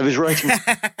 I was writing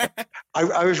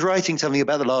I was writing something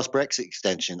about the last Brexit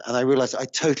extension, and I realised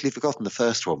I'd totally forgotten the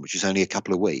first one, which was only a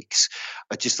couple of weeks.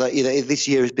 I just like, you know, this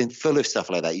year has been full of stuff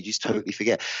like that. You just totally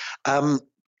forget. Anyway,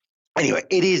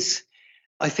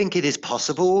 I think it is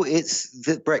possible. This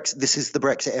is the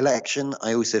Brexit election.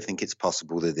 I also think it's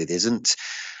possible that it isn't.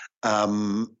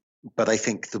 But I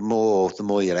think the more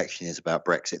the election is about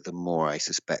Brexit, the more I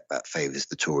suspect that favours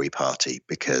the Tory party,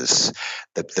 because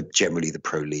generally the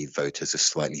pro-Leave voters are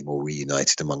slightly more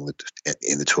reunited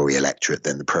in the Tory electorate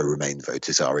than the pro-Remain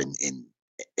voters are in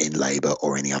Labour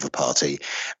or any other party.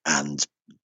 And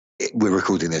we're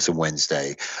recording this on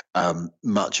Wednesday.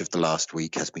 Much of the last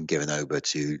week has been given over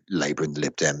to Labour and the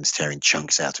Lib Dems tearing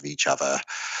chunks out of each other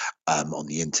on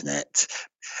the internet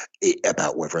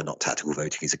about whether or not tactical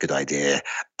voting is a good idea.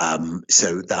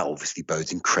 So that obviously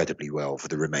bodes incredibly well for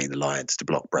the Remain alliance to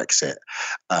block Brexit.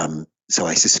 So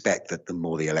I suspect that the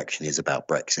more the election is about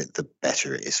Brexit, the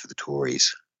better it is for the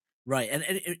Tories. Right, and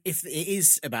if it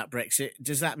is about Brexit,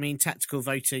 does that mean tactical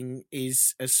voting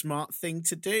is a smart thing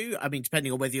to do? I mean,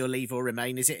 depending on whether you're Leave or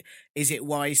Remain, is it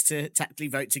wise to tactically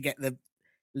vote to get the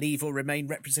Leave or Remain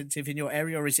representative in your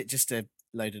area, or is it just a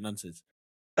load of nonsense?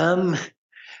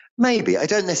 Maybe. I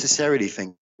don't necessarily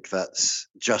think that's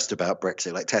just about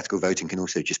Brexit. Like, tactical voting can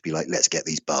also just be like, let's get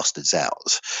these bastards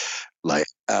out. Like,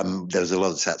 there was a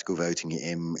lot of tactical voting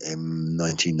in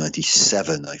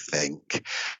 1997, I think,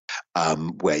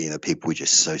 where, you know, people were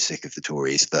just so sick of the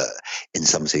Tories that in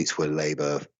some seats where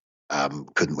Labour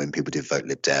couldn't win, people did vote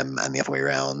Lib Dem, and the other way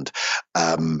around.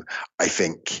 I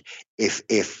think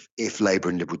if Labour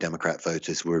and Liberal Democrat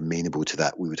voters were amenable to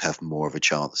that, we would have more of a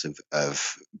chance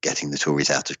of getting the Tories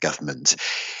out of government.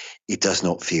 It does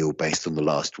not feel, based on the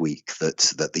last week,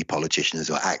 that the politicians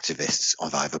or activists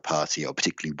of either party are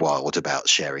particularly wild about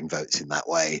sharing votes in that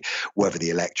way. Whether the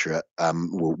electorate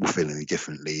will feel any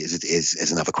differently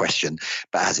is another question.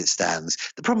 But as it stands,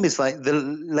 the problem is, like, the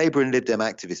Labour and Lib Dem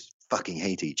activists fucking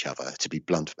hate each other, to be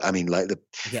blunt. I mean, like,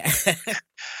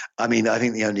 I mean, I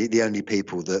think the only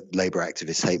people that Labour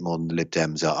activists hate more than the Lib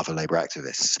Dems are other Labour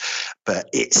activists. But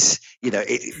it's, you know,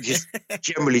 it just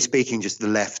generally speaking, just the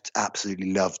left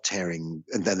absolutely love tearing,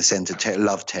 and then the centre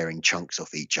love tearing chunks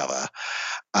off each other.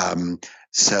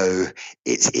 So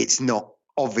it's not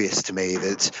obvious to me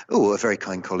that, a very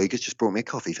kind colleague has just brought me a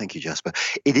coffee. Thank you, Jasper.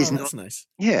 It is that's nice.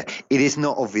 Yeah, it is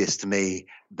not obvious to me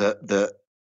that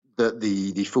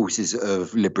the forces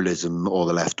of liberalism or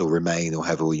the left or Remain or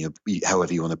however you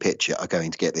want to pitch it are going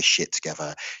to get this shit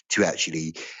together to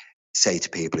actually say to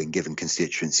people in given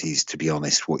constituencies, to be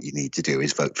honest, what you need to do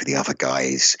is vote for the other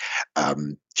guys,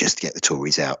 just to get the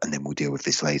Tories out, and then we'll deal with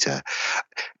this later.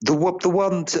 The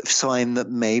one sign that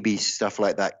maybe stuff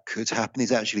like that could happen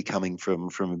is actually coming from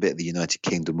a bit of the United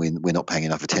Kingdom we're not paying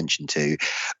enough attention to,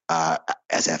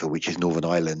 as ever, which is Northern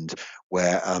Ireland,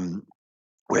 where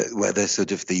there's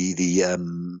sort of the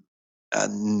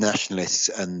nationalists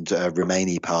and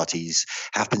Remaini parties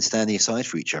have been standing aside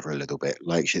for each other a little bit.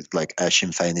 Like Sinn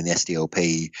Féin and the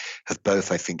SDLP have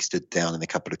both, I think, stood down in a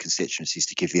couple of constituencies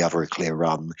to give the other a clear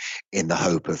run in the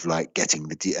hope of getting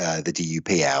the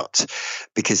DUP out,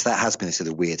 because that has been a sort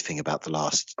of weird thing about the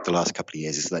last couple of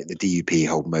years. Is the DUP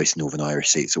hold most Northern Irish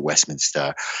seats at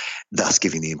Westminster, thus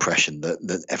giving the impression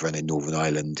that everyone in Northern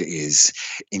Ireland is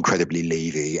incredibly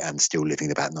Leavey and still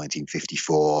living about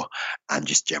 1954 and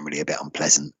just generally a bit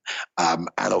unpleasant, and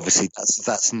obviously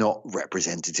that's not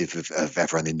representative of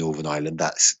everyone in Northern Ireland.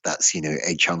 That's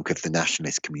a chunk of the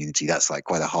nationalist community. That's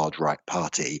quite a hard right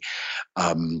party.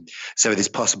 So it is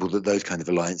possible that those kind of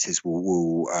alliances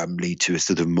will lead to a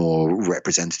sort of more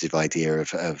representative idea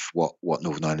of what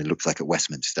Northern Ireland looks like at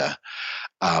Westminster.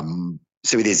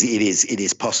 So it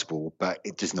is possible, but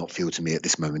it does not feel to me at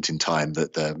this moment in time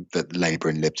that Labour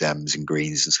and Lib Dems and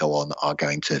Greens and so on are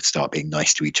going to start being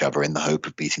nice to each other in the hope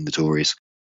of beating the Tories.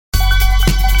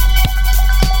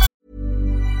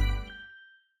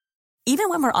 Even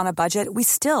when we're on a budget, we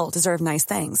still deserve nice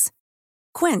things.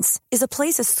 Quince is a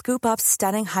place to scoop up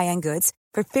stunning high-end goods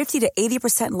for 50 to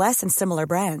 80% less than similar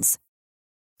brands.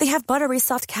 They have buttery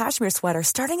soft cashmere sweaters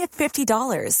starting at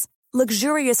 $50.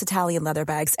 Luxurious Italian leather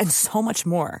bags, and so much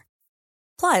more.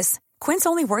 Plus, Quince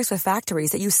only works with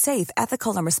factories that use safe,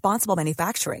 ethical, and responsible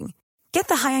manufacturing. Get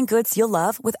the high-end goods you'll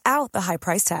love without the high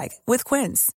price tag with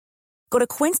Quince. Go to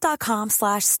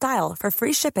quince.com/style for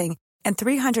free shipping and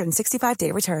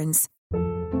 365-day returns.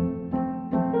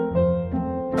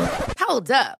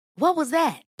 Hold up. What was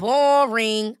that?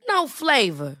 Boring. No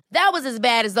flavor. That was as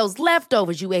bad as those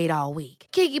leftovers you ate all week.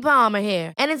 Keke Palmer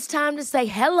here, and it's time to say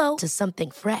hello to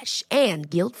something fresh and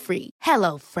guilt-free.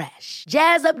 Hello Fresh.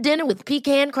 Jazz up dinner with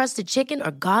pecan-crusted chicken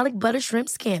or garlic butter shrimp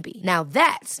scampi. Now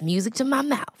that's music to my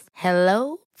mouth.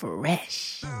 Hello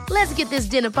Fresh. Let's get this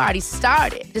dinner party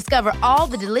started. Discover all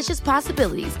the delicious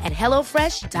possibilities at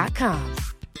HelloFresh.com.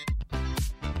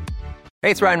 Hey,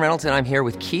 it's Ryan Reynolds, and I'm here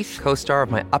with Keith, co-star of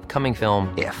my upcoming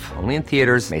film, If, only in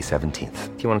theaters May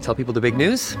 17th. Do you want to tell people the big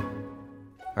news?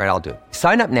 All right, I'll do it.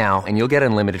 Sign up now and you'll get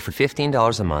unlimited for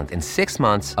 $15 a month and 6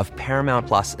 months of Paramount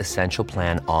Plus Essential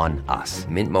Plan on us.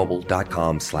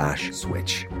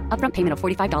 MintMobile.com/switch. Upfront payment of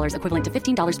 $45 equivalent to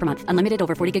 $15 per month. Unlimited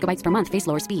over 40 gigabytes per month. Face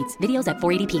lower speeds. Videos at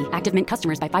 480p. Active Mint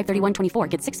customers by 531.24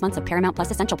 get 6 months of Paramount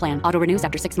Plus Essential Plan. Auto renews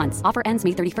after 6 months. Offer ends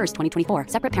May 31st, 2024.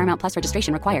 Separate Paramount Plus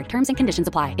registration required. Terms and conditions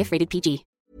apply if rated PG.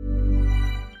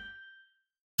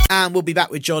 And we'll be back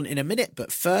with John in a minute,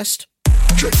 but first...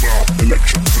 Check my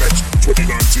election flex.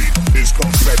 2019 is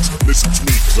complex. Listen to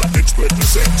me, cause I'm expert in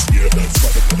sex. Yeah, that's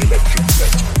right, I got election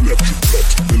flex. Election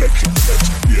flex. Election flex.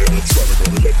 Yeah, that's right, I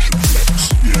got election flex.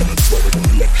 Yeah, that's right, I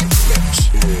got election flex.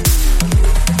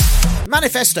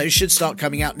 Manifestos should start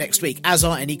coming out next week, as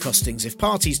are any costings if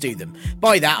parties do them.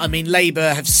 By that, I mean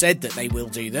Labour have said that they will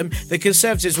do them. The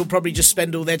Conservatives will probably just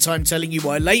spend all their time telling you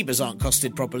why Labour's aren't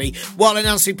costed properly, while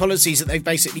announcing policies that they've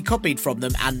basically copied from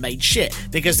them and made shit,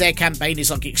 because their campaign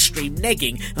is like extreme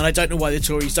negging, and I don't know why the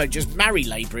Tories don't just marry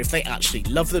Labour if they actually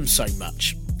love them so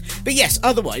much. But yes,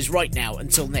 otherwise, right now,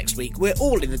 until next week, we're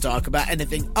all in the dark about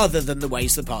anything other than the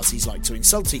ways the parties like to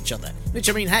insult each other. Which,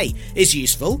 I mean, hey, is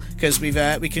useful, because we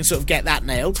can sort of get that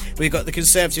nailed. We've got the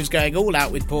Conservatives going all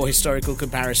out with poor historical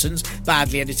comparisons,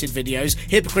 badly edited videos,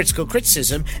 hypocritical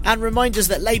criticism, and reminders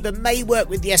that Labour may work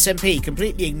with the SNP,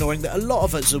 completely ignoring that a lot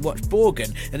of us have watched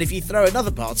Borgen, and if you throw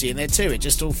another party in there too, it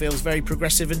just all feels very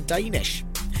progressive and Danish.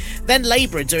 Then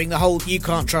Labour are doing the whole you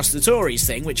can't trust the Tories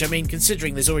thing, which, I mean,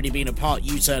 considering there's already been a part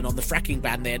U-turn on the fracking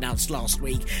ban they announced last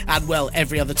week, and well,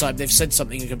 every other time they've said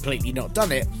something and completely not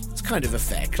done it, it's kind of a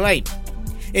fair claim.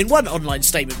 In one online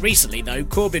statement recently, though,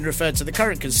 Corbyn referred to the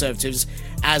current Conservatives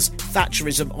as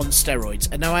Thatcherism on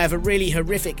steroids, and now I have a really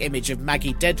horrific image of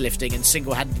Maggie deadlifting and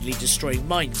single-handedly destroying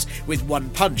minds with one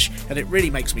punch, and it really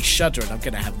makes me shudder and I'm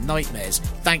going to have nightmares.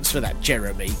 Thanks for that,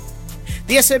 Jeremy.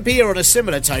 The SNP are on a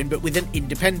similar tone, but with an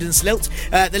independence lilt.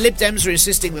 The Lib Dems are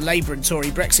insisting the Labour and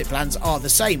Tory Brexit plans are the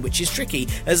same, which is tricky,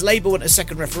 as Labour want a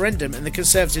second referendum and the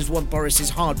Conservatives want Boris's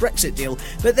hard Brexit deal,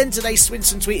 but then today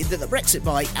Swinson tweeted that the Brexit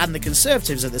buy and the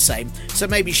Conservatives are the same, so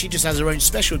maybe she just has her own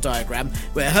special diagram,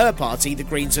 where her party, the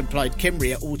Greens and Plaid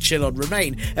Cymru, are all chill on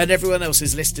Remain, and everyone else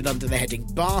is listed under the heading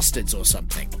Bastards or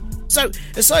something. So,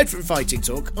 aside from fighting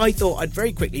talk, I thought I'd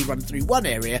very quickly run through one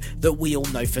area that we all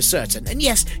know for certain. And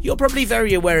yes, you're probably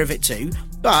very aware of it too,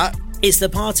 but it's the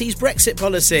party's Brexit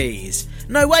policies.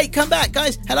 No, wait, come back,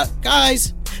 guys. Hello,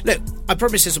 guys. Look, I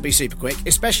promise this will be super quick,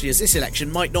 especially as this election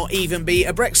might not even be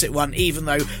a Brexit one, even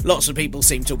though lots of people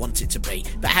seem to want it to be.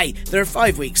 But hey, there are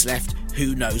 5 weeks left.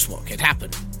 Who knows what could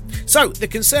happen? So, the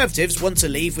Conservatives want to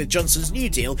leave with Johnson's New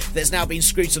Deal that's now been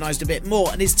scrutinised a bit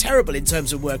more and is terrible in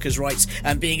terms of workers' rights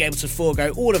and being able to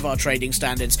forego all of our trading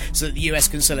standards so that the US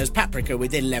can sell us paprika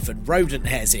with 11 rodent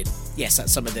hairs in. Yes,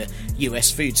 that's some of the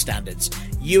US food standards.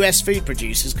 US food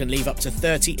producers can leave up to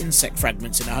 30 insect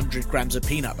fragments in 100 grams of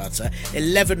peanut butter,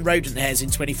 11 rodent hairs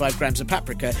in 25 grams of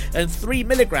paprika, and 3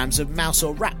 milligrams of mouse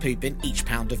or rat poop in each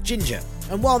pound of ginger.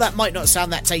 And while that might not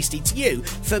sound that tasty to you,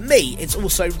 for me, it's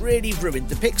also really ruined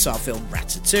the Pixar film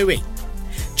Ratatouille.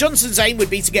 Johnson's aim would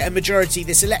be to get a majority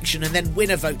this election and then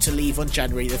win a vote to leave on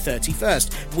January the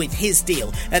 31st with his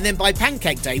deal, and then by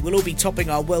Pancake Day we'll all be topping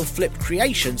our well-flipped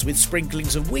creations with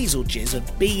sprinklings of weasel jizz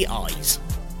and bee eyes.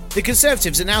 The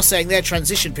Conservatives are now saying their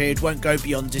transition period won't go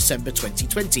beyond December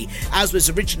 2020, as was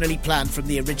originally planned from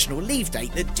the original leave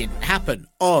date that didn't happen,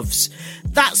 OVS.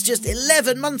 That's just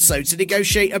 11 months, though, to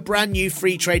negotiate a brand new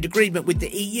free trade agreement with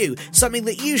the EU, something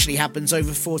that usually happens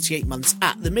over 48 months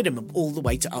at the minimum, all the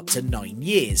way to up to 9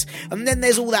 years. And then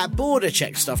there's all that border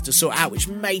check stuff to sort out, which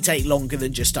may take longer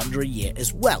than just under a year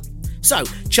as well. So,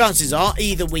 chances are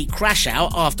either we crash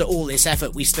out after all this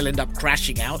effort, we still end up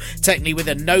crashing out, technically with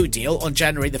a no deal on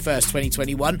January the 1st,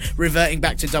 2021, reverting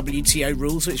back to WTO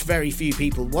rules, which very few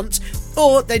people want,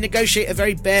 or they negotiate a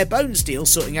very bare bones deal,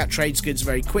 sorting out trades goods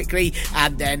very quickly,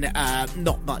 and then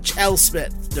not much else,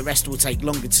 but the rest will take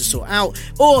longer to sort out,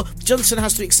 or Johnson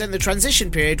has to extend the transition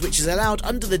period, which is allowed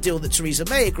under the deal that Theresa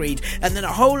May agreed, and then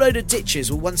a whole load of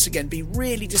ditches will once again be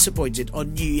really disappointed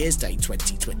on New Year's Day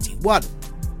 2021.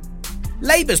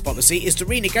 Labour's policy is to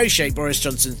renegotiate Boris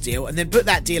Johnson's deal and then put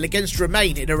that deal against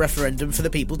Remain in a referendum for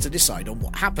the people to decide on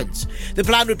what happens. The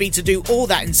plan would be to do all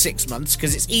that in 6 months,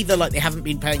 because it's either like they haven't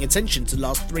been paying attention to the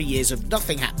last 3 years of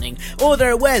nothing happening, or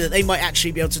they're aware that they might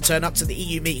actually be able to turn up to the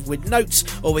EU meeting with notes,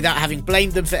 or without having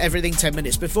blamed them for everything 10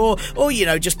 minutes before, or,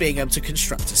 just being able to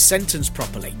construct a sentence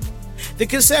properly. The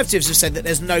Conservatives have said that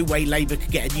there's no way Labour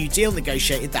could get a new deal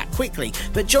negotiated that quickly,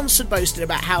 but Johnson boasted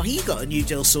about how he got a new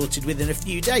deal sorted within a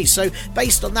few days, so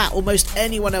based on that, almost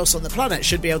anyone else on the planet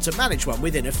should be able to manage one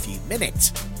within a few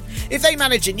minutes. If they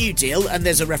manage a new deal and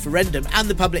there's a referendum and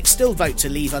the public still vote to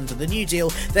leave under the new deal,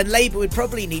 then Labour would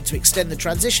probably need to extend the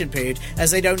transition period,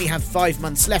 as they'd only have 5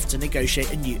 months left to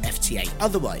negotiate a new FTA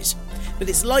otherwise. But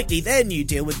it's likely their new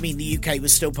deal would mean the UK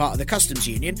was still part of the customs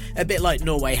union, a bit like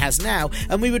Norway has now,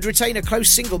 and we would retain a close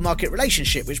single market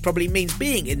relationship, which probably means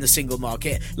being in the single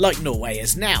market like Norway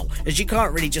is now, as you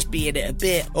can't really just be in it a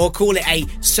bit or call it a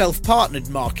self-partnered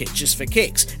market just for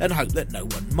kicks and hope that no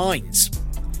one minds.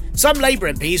 Some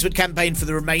Labour MPs would campaign for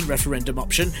the Remain referendum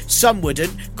option, some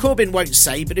wouldn't. Corbyn won't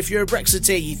say, but if you're a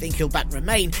Brexiteer you think he'll back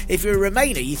Remain, if you're a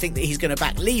Remainer you think that he's going to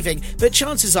back leaving, but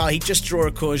chances are he'd just draw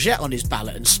a courgette on his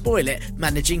ballot and spoil it,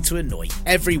 managing to annoy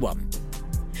everyone.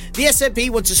 The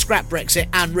SNP want to scrap Brexit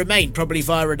and Remain, probably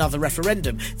via another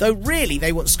referendum, though really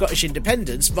they want Scottish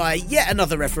independence via yet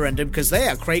another referendum because they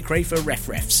are cray-cray for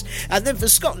ref-refs. And then for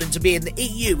Scotland to be in the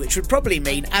EU, which would probably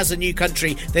mean, as a new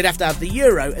country, they'd have to have the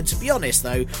euro, and to be honest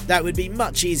though, that would be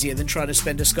much easier than trying to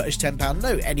spend a Scottish £10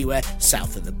 note anywhere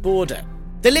south of the border.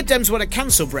 The Lib Dems want to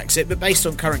cancel Brexit, but based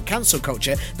on current cancel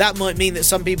culture, that might mean that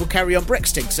some people carry on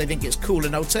Brexiting because they think it's cool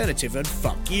and alternative, and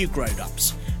fuck you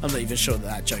grown-ups. I'm not even sure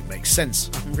that joke makes sense.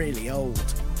 I'm really old.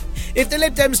 If the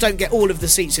Lib Dems don't get all of the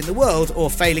seats in the world,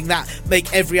 or failing that,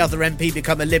 make every other MP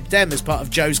become a Lib Dem as part of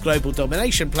Joe's global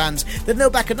domination plans, then they'll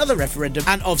back another referendum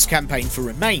and OVS campaign for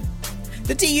Remain.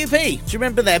 The DUP, do you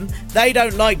remember them? They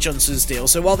don't like Johnson's deal,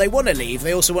 so while they want to leave,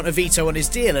 they also want a veto on his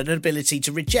deal and an ability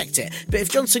to reject it. But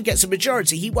if Johnson gets a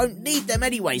majority, he won't need them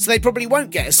anyway, so they probably won't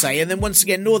get a say, and then once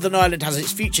again Northern Ireland has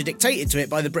its future dictated to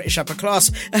it by the British upper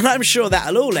class, and I'm sure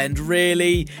that'll all end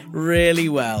really, really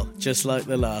well, just like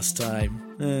the last time.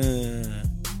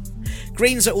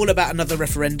 Greens are all about another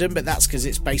referendum, but that's because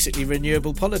it's basically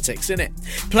renewable politics, isn't it?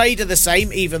 Plaid are the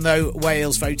same, even though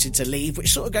Wales voted to leave,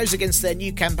 which sort of goes against their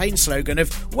new campaign slogan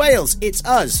of Wales, it's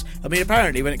us. I mean,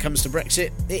 apparently when it comes to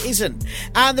Brexit, it isn't.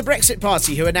 And the Brexit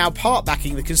Party, who are now part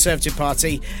backing the Conservative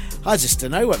Party, I just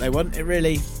don't know what they want. It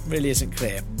really isn't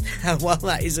clear. And while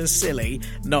that is a silly,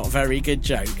 not very good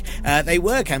joke, they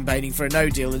were campaigning for a no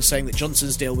deal and saying that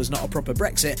Johnson's deal was not a proper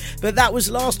Brexit, but that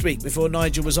was last week before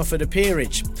Nigel was offered a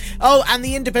peerage. Oh, and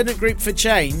the Independent Group for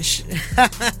Change.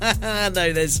 No,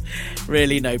 there's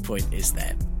really no point, is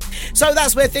there? So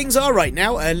that's where things are right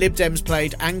now. Lib Dems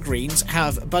played and Greens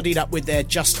have buddied up with their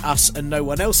Just Us and No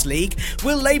One Else League.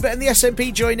 Will Labour and the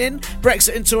SNP join in?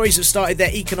 Brexit and Tories have started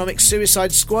their economic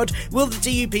suicide squad. Will the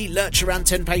DUP lurch around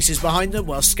 10 paces behind them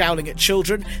while scowling at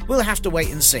children? We'll have to wait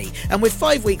and see. And with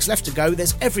 5 weeks left to go,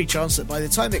 there's every chance that by the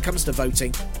time it comes to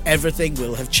voting, everything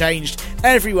will have changed.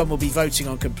 Everyone will be voting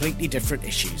on completely different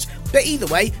issues. But either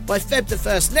way, by Feb the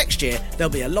 1st next year,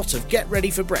 there'll be a lot of get ready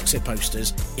for Brexit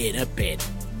posters in a bin.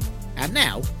 And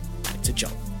now, back to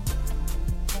John.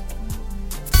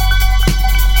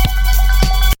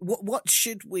 What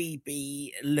should we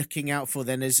be looking out for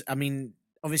then?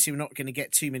 Obviously we're not going to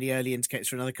get too many early indicators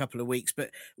for another couple of weeks, but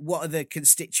what are the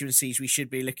constituencies we should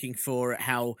be looking for at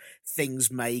how things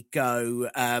may go?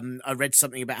 I read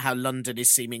something about how London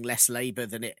is seeming less Labour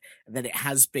than it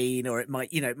has been, or it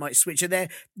might switch. Are there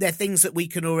things that we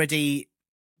can already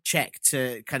check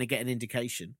to kind of get an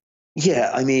indication?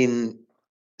 Yeah,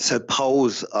 so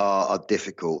polls are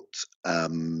difficult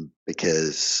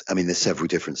because there's several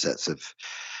different sets of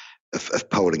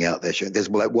polling out there. There's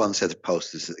one set of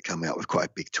pollsters that come out with quite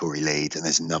a big Tory lead, and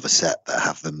there's another set that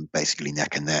have them basically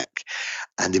neck and neck.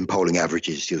 And in polling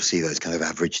averages, you'll see those kind of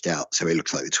averaged out. So it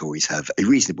looks like the Tories have a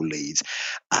reasonable lead,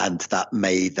 and that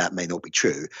may not be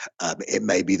true. It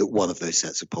may be that one of those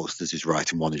sets of pollsters is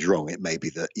right and one is wrong. It may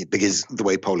be that, because the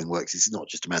way polling works, it's not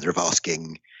just a matter of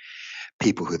asking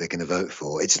people who they're going to vote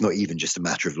for. It's not even just a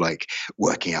matter of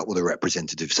working out what a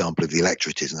representative sample of the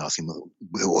electorate is and asking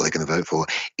what they're going to vote for.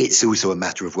 It's also a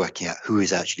matter of working out who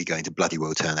is actually going to bloody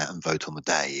well turn out and vote on the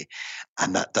day.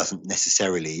 And that isn't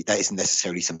necessarily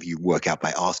something you work out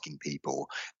by asking people,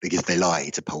 because they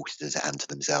lie to pollsters and to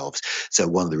themselves. So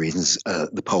one of the reasons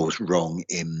the poll's wrong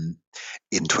in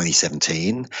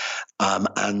 2017,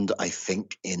 and I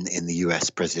think in the US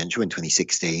presidential in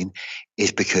 2016,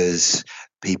 is because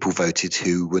people voted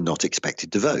who were not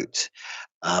expected to vote.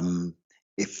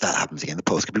 If that happens again, the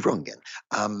polls could be wrong again.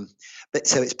 But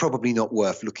so it's probably not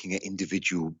worth looking at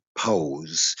individual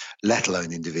polls, let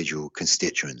alone individual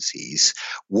constituencies.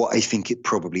 What I think it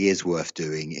probably is worth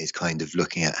doing is kind of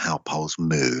looking at how polls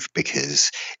move,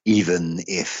 because even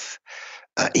if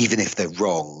they're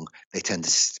wrong, they tend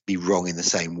to be wrong in the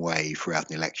same way throughout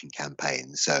an election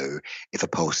campaign. So if a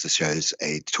pollster shows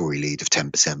a Tory lead of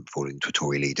 10% falling to a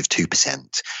Tory lead of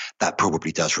 2%, that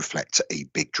probably does reflect a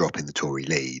big drop in the Tory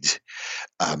lead,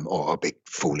 or a big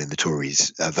fall in the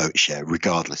Tories' vote share,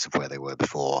 regardless of where they were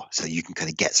before. So you can kind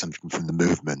of get something from the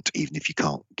movement, even if you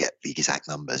can't get the exact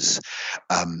numbers.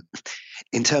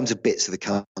 In terms of bits of the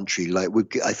country,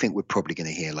 I think we're probably going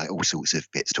to hear all sorts of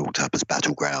bits talked up as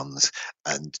battlegrounds.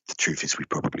 And the truth is, we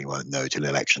probably won't know till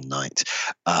election night.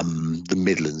 The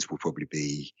Midlands will probably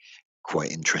be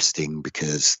quite interesting,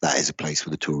 because that is a place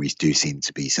where the Tories do seem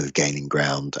to be sort of gaining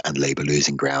ground and Labour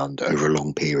losing ground over a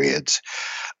long period.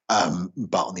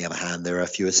 But on the other hand, there are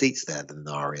fewer seats there than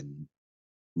there are in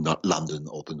London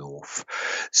or the North.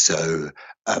 So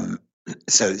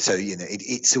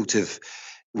it's sort of.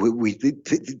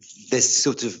 There's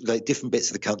sort of different bits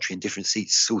of the country and different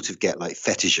seats sort of get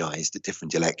fetishized at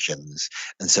different elections,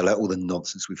 and so all the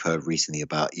nonsense we've heard recently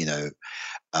about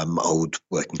old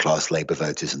working class Labour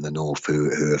voters in the North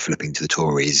who are flipping to the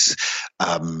Tories.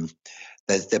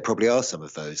 There probably are some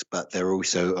of those, but there are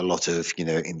also a lot of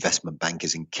investment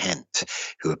bankers in Kent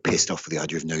who are pissed off with the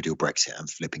idea of no deal Brexit and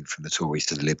flipping from the Tories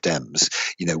to the Lib Dems.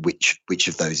 Which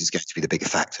of those is going to be the bigger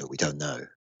factor? We don't know.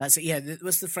 That's it. Yeah,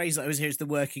 what's the phrase that I always hear is the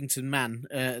Workington man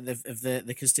of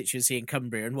the constituency in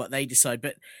Cumbria and what they decide.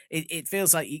 But it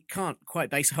feels like you can't quite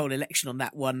base a whole election on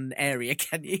that one area,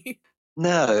 can you?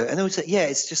 No, and also,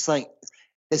 it's just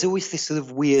there's always this sort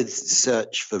of weird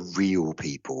search for real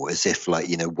people, as if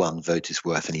one vote is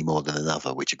worth any more than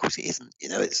another, which of course it isn't.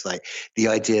 It's the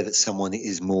idea that someone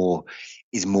is more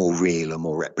real or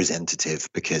more representative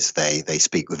because they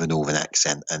speak with a northern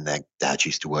accent and their dad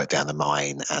used to work down a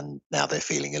mine and now they're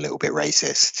feeling a little bit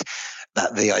racist.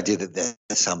 That the idea that they're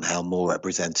somehow more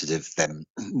representative than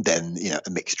a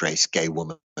mixed race gay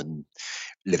woman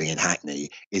living in Hackney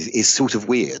is sort of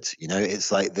weird. It's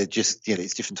they're just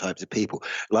it's different types of people.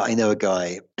 I know a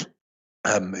guy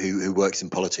who works in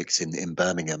politics in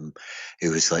Birmingham,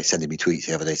 who was sending me tweets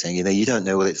the other day saying, you don't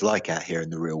know what it's like out here in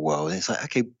the real world. And it's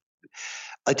okay,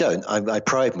 I don't. I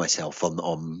pride myself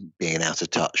on being an out of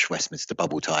touch Westminster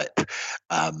bubble type.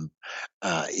 I don't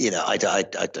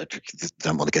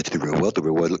want to go to the real world. The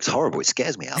real world looks horrible. It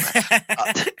scares me out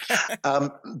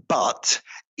there. But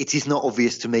it is not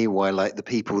obvious to me why the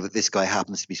people that this guy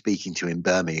happens to be speaking to in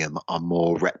Birmingham are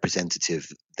more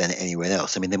representative than anyone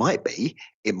else. They might be.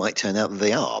 It might turn out that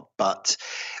they are. But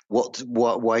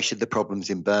why should the problems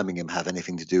in Birmingham have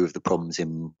anything to do with the problems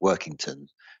in Workington?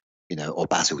 or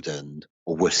Basildon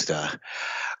or Worcester.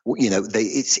 There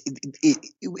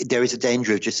is a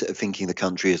danger of just sort of thinking the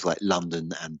country is like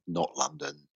London and not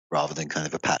London, rather than kind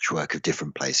of a patchwork of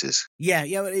different places. Yeah.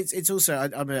 Well, it's also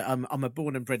I'm a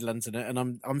born and bred Londoner, and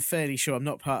I'm fairly sure I'm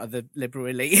not part of the liberal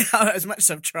elite as much as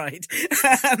I've tried.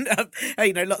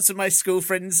 And lots of my school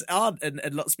friends aren't, and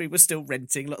lots of people are still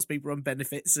renting. Lots of people are on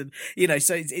benefits, and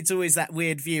so it's always that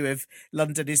weird view of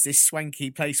London is this swanky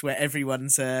place where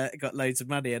everyone's got loads of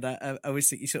money, and I always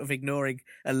think you're sort of ignoring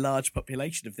a large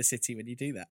population of the city when you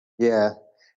do that. Yeah.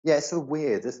 Yeah, it's sort of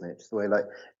weird, isn't it? Just the way like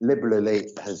liberal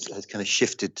elite has kind of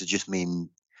shifted to just mean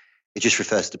it just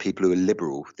refers to people who are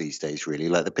liberal these days, really.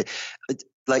 Like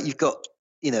you've got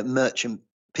merchant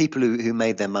people who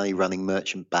made their money running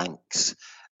merchant banks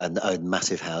and own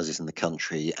massive houses in the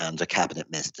country and are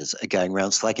cabinet ministers are going around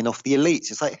slagging off the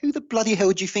elites. It's like, who the bloody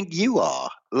hell do you think you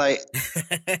are? Like,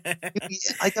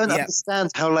 I don't understand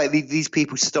how like these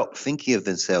people stop thinking of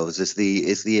themselves as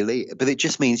the elite, but it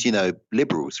just means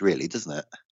liberals, really, doesn't it?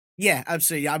 Yeah,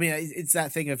 absolutely. I mean, it's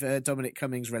that thing of Dominic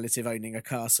Cummings' relative owning a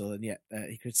castle, and yet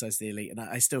he criticised the elite, and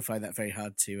I still find that very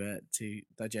hard to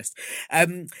digest.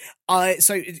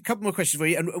 So a couple more questions for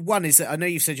you, and one is that I know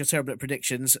you've said you're terrible at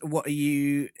predictions. What are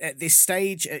you at this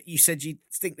stage? You said you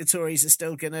think the Tories are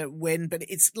still going to win, but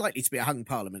it's likely to be a hung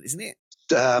parliament, isn't it?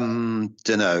 Don't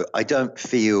know. I don't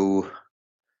feel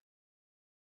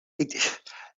it.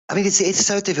 I mean, it's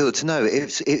so difficult to know.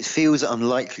 It feels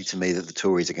unlikely to me that the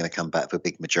Tories are going to come back for a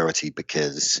big majority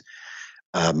because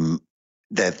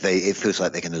it feels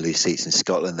like they're going to lose seats in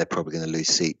Scotland. They're probably going to lose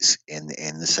seats in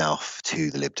the south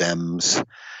to the Lib Dems.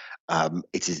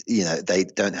 It is, they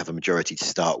don't have a majority to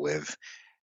start with.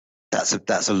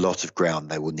 That's a lot of ground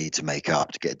they will need to make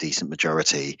up to get a decent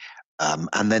majority.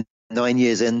 And then 9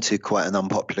 years into quite an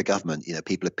unpopular government,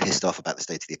 people are pissed off about the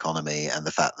state of the economy and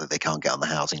the fact that they can't get on the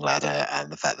housing ladder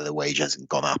and the fact that the wage hasn't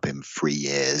gone up in 3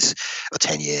 years or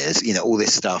 10 years. All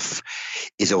this stuff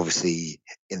is obviously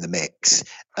in the mix.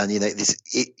 And,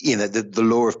 the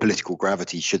law of political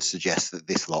gravity should suggest that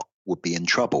this lot would be in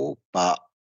trouble. But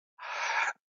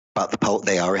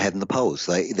they are ahead in the polls.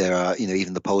 There are,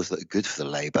 even the polls that are good for the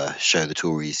Labour show the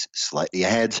Tories slightly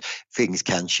ahead. Things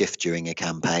can shift during a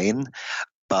campaign.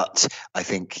 But I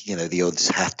think, the odds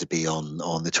have to be on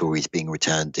the Tories being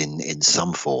returned in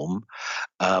some form.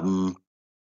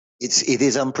 It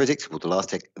is unpredictable. The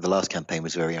last campaign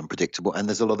was very unpredictable, and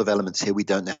there's a lot of elements here we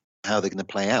don't know how they're going to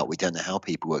play out. We don't know how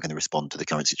people are going to respond to the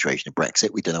current situation of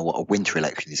Brexit. We don't know what a winter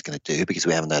election is going to do because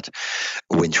we haven't had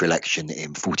a winter election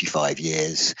in 45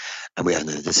 years, and we haven't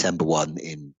had a December one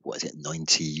in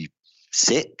 96.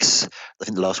 I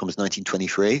think the last one was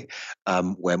 1923,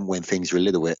 when things were a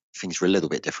little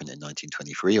bit different in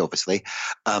 1923, obviously.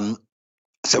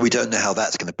 So we don't know how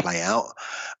that's going to play out.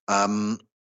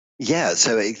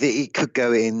 So it could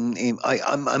go in.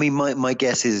 I mean, my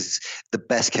guess is the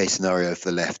best case scenario for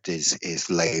the left is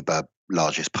Labour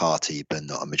largest party but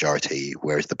not a majority,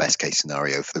 whereas the best case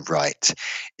scenario for the right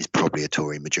is probably a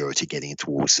Tory majority getting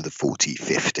towards the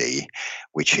 40-50,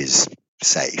 which is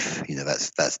safe.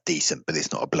 That's decent, but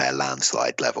it's not a Blair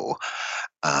landslide level.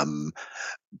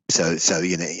 So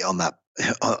on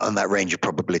that range of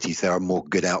probabilities, there are more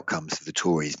good outcomes for the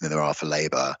Tories than there are for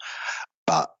Labour,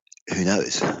 but who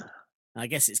knows? I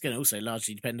guess it's going to also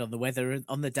largely depend on the weather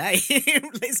on the day,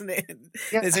 isn't it?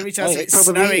 Yeah, there's every chance it's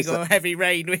snowing or heavy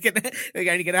rain. We're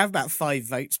only going to have about 5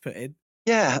 votes put in.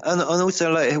 Yeah, and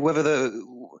also like whether the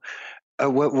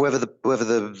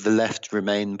left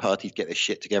Remain parties get their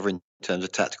shit together in terms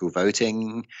of tactical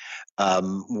voting,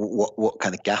 what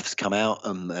kind of gaffes come out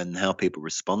and how people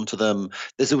respond to them.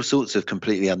 There's all sorts of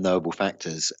completely unknowable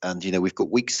factors, and we've got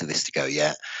weeks to this to go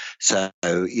yet. So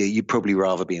you'd probably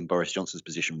rather be in Boris Johnson's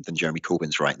position than Jeremy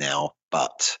Corbyn's right now,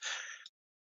 but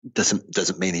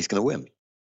doesn't mean he's going to win.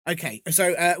 Okay,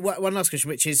 so one last question,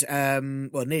 which is,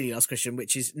 nearly last question,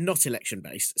 which is not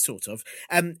election-based, sort of.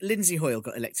 Lindsay Hoyle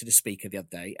got elected as Speaker the other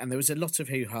day, and there was a lot of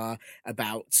hoo-ha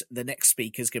about the next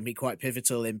Speaker's going to be quite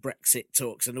pivotal in Brexit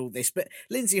talks and all this, but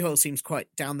Lindsay Hoyle seems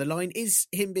quite down the line. Is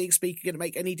him being Speaker going to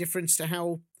make any difference to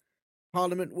how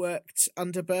Parliament worked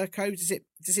under Bercow? Is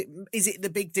it the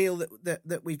big deal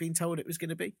that we've been told it was going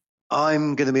to be?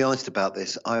 I'm going to be honest about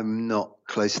this. I'm not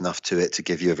close enough to it to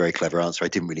give you a very clever answer. I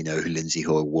didn't really know who Lindsay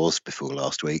Hoyle was before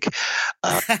last week.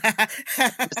 I'm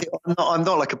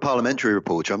not like a parliamentary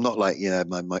reporter. I'm not like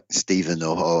my Stephen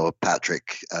or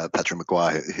Patrick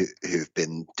Maguire who've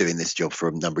been doing this job for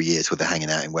a number of years where they're hanging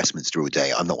out in Westminster all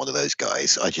day. I'm not one of those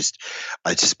guys. I just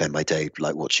spend my day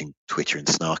like watching Twitter and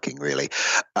snarking. Really,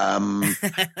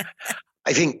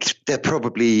 I think they're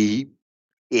probably.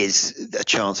 is a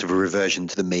chance of a reversion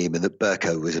to the meme, and that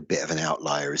Bercow was a bit of an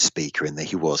outlier as Speaker in that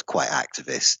he was quite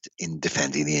activist in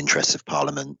defending the interests of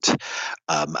Parliament,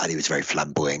 and he was a very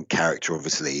flamboyant character,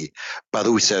 obviously, but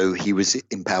also he was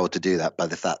empowered to do that by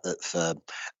the fact that for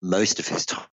most of his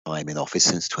time in office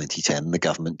since 2010, the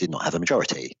government did not have a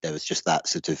majority. There was just that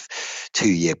sort of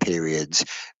 2-year period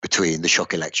between the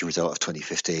shock election result of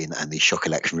 2015 and the shock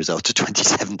election result of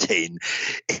 2017,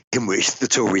 in which the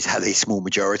Tories had a small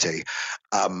majority.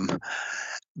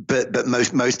 But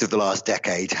most of the last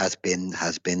decade has been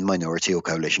minority or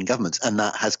coalition governments, and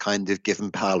that has kind of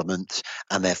given Parliament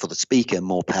and therefore the Speaker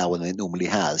more power than it normally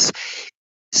has.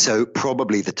 So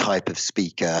probably the type of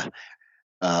Speaker.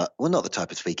 Not the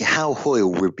type of Speaker. How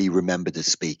Hoyle will be remembered as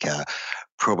Speaker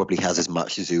probably has as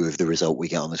much to do with the result we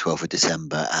get on the 12th of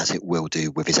December as it will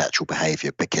do with his actual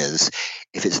behaviour, because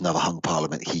if it's another hung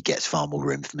Parliament, he gets far more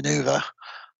room for manoeuvre.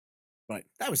 Right.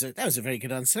 That was a very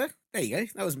good answer. There you go.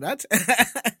 That wasn't bad.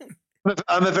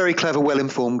 I'm a very clever,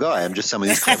 well-informed guy. I'm just someone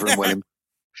who's clever and well-informed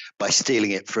by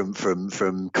stealing it from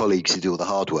colleagues who do all the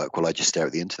hard work while I just stare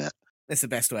at the internet. That's the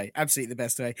best way. Absolutely the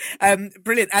best way.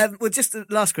 Brilliant. Well, just the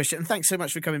last question, and thanks so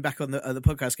much for coming back on the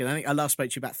podcast again. I think I last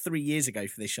spoke to you about 3 years ago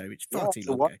for this show, which is far too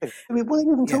long ago. I mean, what did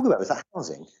you even talk about? Was that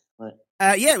housing? Right.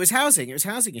 Yeah, it was housing. It was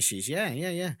housing issues.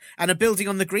 Yeah. And a building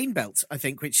on the Greenbelt, I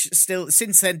think, which still,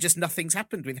 since then, just nothing's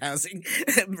happened with housing.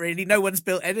 Really, no one's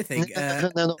built anything.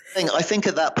 No. I think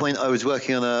at that point I was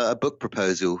working on a book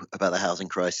proposal about the housing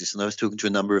crisis, and I was talking to a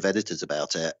number of editors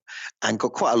about it and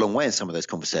got quite a long way in some of those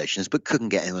conversations, but couldn't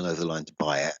get anyone over the line to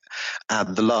buy it.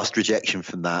 And the last rejection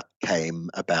from that came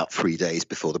about 3 days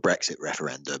before the Brexit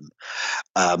referendum.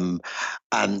 And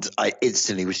I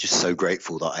instantly was just so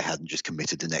grateful that I hadn't just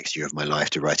committed the next year of my life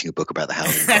to writing a book about the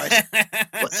housing crisis.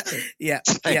 Yeah.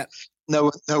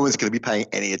 No one's going to be paying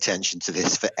any attention to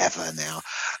this forever now.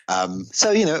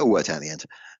 So, it all worked out in the end.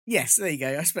 Yes, there you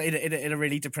go. I suppose in a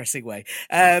really depressing way.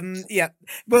 Yeah.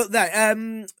 Well,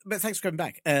 no. But thanks for coming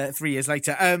back 3 years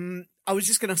later. I was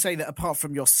just going to say that apart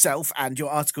from yourself and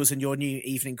your articles and your new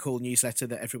Evening Call newsletter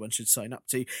that everyone should sign up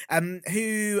to,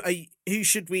 who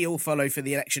should we all follow for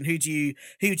the election? Who do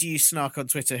you snark on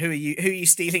Twitter? Who are you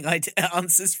stealing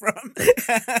answers from?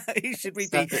 Who should we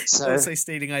be also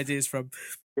stealing ideas from?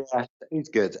 Yeah, he's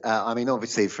good. I mean,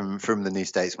 obviously from the New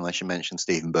Statesman, I should mention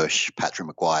Stephen Bush, Patrick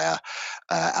Maguire,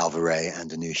 Alva Ray and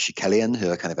Anoush Chakelian,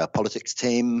 who are kind of our politics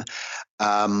team,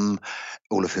 all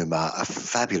of whom are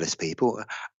fabulous people.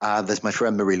 There's my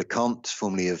friend Marie Leconte,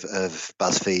 formerly of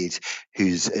BuzzFeed,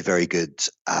 who's a very good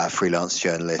freelance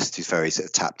journalist who's very sort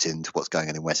of tapped into what's going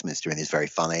on in Westminster and is very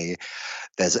funny.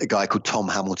 There's a guy called Tom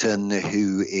Hamilton,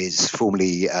 who is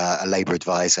formerly a Labour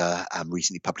advisor and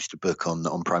recently published a book on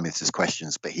Prime Minister's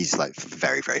questions, but he's like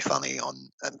very, very funny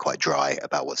and quite dry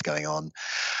about what's going on.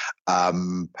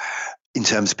 In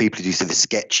terms of people who do sort of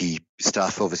sketchy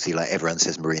stuff, obviously, like everyone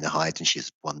says Marina Hyde, and she's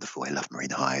wonderful. I love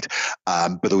Marina Hyde.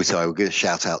 But also I will give a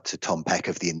shout out to Tom Peck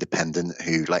of The Independent,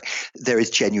 who, like, there is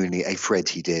genuinely a thread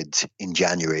he did in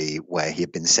January where he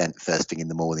had been sent first thing in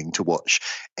the morning to watch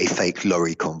a fake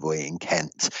lorry convoy in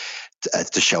Kent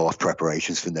to show off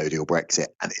preparations for no deal Brexit.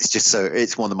 And it's just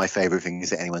it's one of my favorite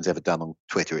things that anyone's ever done on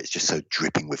Twitter. It's just so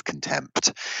dripping with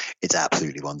contempt. It's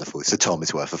absolutely wonderful. So Tom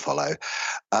is worth a follow.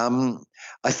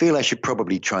 I feel I should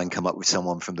probably try and come up with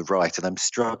someone from the right, and I'm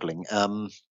struggling.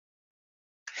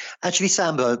 Actually,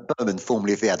 Sam Bowman,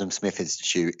 formerly of the Adam Smith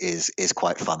Institute, is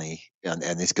quite funny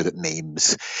and is good at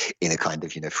memes in a kind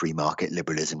of free market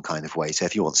liberalism kind of way. So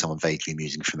if you want someone vaguely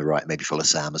amusing from the right, maybe follow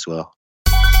Sam as well.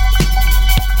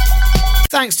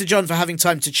 Thanks to John for having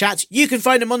time to chat. You can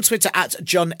find him on Twitter at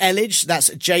John Elledge. That's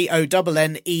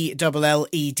JONNELLEDGE.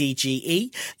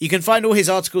 You can find all his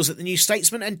articles at The New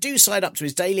Statesman, and do sign up to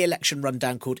his daily election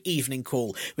rundown called Evening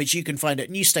Call, which you can find at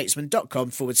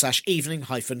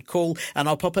newstatesman.com/evening-call, and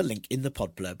I'll pop a link in the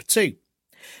pod blurb too.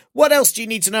 What else do you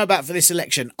need to know about for this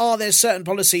election? Are there certain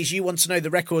policies you want to know the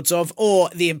records of or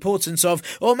the importance of?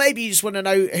 Or maybe you just want to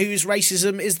know whose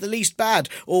racism is the least bad,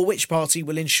 or which party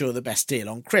will ensure the best deal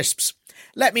on crisps?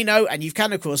 Let me know, and you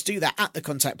can, of course, do that at the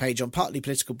contact page on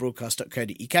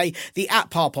partlypoliticalbroadcast.co.uk, the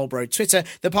 @ParPolBro Twitter,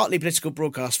 the Partly Political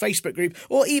Broadcast Facebook group,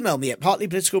 or email me at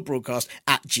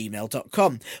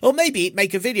partlypoliticalbroadcast@gmail.com. Or maybe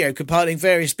make a video compiling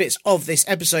various bits of this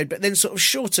episode, but then sort of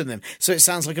shorten them, so it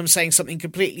sounds like I'm saying something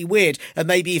completely weird, and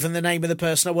maybe even the name of the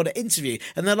person I want to interview,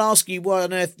 and they'll ask you why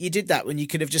on earth you did that when you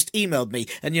could have just emailed me,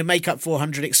 and you make up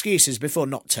 400 excuses before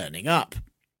not turning up.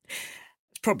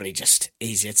 It's probably just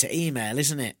easier to email,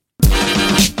 isn't it?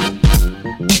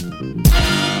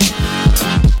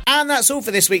 And that's all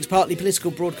for this week's Partly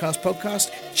Political Broadcast podcast.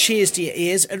 Cheers to your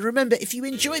ears. And remember, if you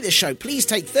enjoy the show, please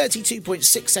take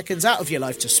 32.6 seconds out of your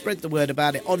life to spread the word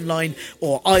about it online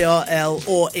or IRL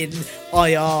or in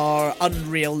IR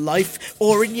unreal life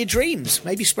or in your dreams.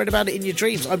 Maybe spread about it in your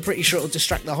dreams. I'm pretty sure it'll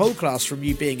distract the whole class from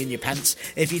you being in your pants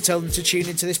if you tell them to tune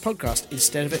into this podcast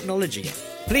instead of acknowledging it.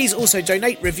 Please also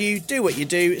donate, review, do what you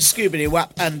do,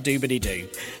 scoobity-wap and doobity-doo.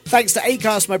 Thanks to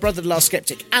Acast, My Brother-in-Law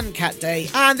Skeptic and Cat Day.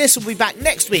 And this will be back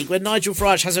next week when Nigel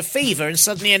Farage has a fever and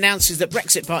suddenly announces that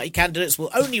Brexit Party candidates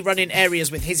will only run in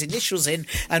areas with his initials in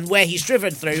and where he's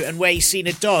driven through and where he's seen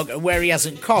a dog and where he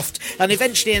hasn't coughed, and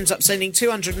eventually ends up sending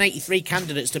 283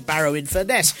 candidates to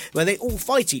Barrow-in-Furness where they all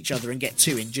fight each other and get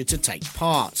too injured to take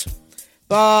part.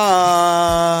 Bye!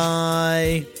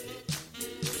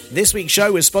 This week's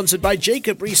show was sponsored by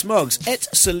Jacob Rees-Mogg et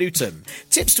Salutum.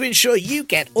 Tips to ensure you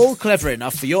get all clever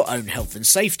enough for your own health and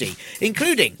safety,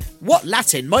 including what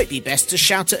Latin might be best to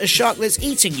shout at a shark that's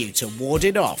eating you to ward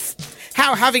it off,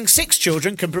 how having 6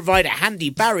 children can provide a handy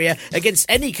barrier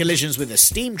against any collisions with a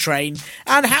steam train,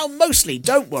 and how mostly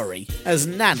don't worry, as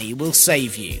Nanny will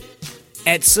save you.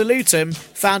 Et Salutum,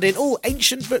 found in all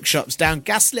ancient bookshops down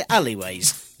gaslit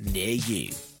alleyways near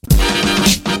you.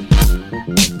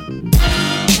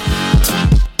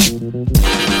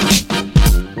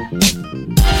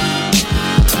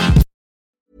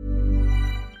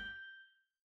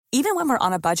 Even when we're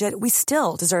on a budget, we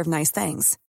still deserve nice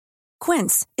things.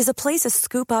 Quince is a place to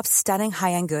scoop up stunning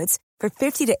high-end goods for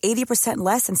 50 to 80%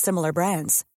 less than similar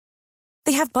brands.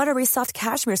 They have buttery soft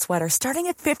cashmere sweaters starting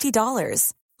at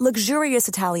 $50, luxurious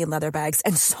Italian leather bags,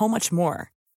 and so much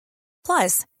more.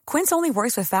 Plus, Quince only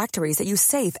works with factories that use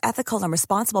safe, ethical, and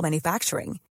responsible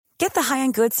manufacturing. Get the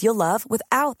high-end goods you'll love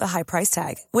without the high price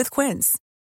tag with Quince.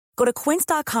 Go to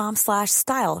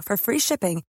quince.com/style for free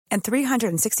shipping and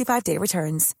 365-day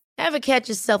returns. Ever catch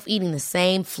yourself eating the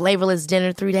same flavorless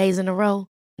dinner 3 days in a row?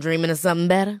 Dreaming of something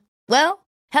better? Well,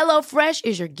 HelloFresh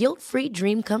is your guilt-free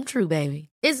dream come true, baby.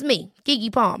 It's me,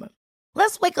 Keke Palmer.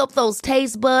 Let's wake up those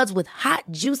taste buds with hot,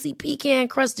 juicy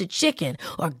pecan-crusted chicken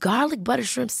or garlic butter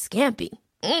shrimp scampi.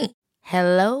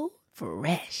 Hello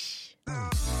Fresh.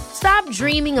 Stop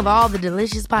dreaming of all the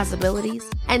delicious possibilities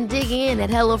and dig in at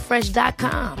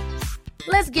HelloFresh.com.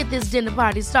 Let's get this dinner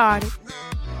party started.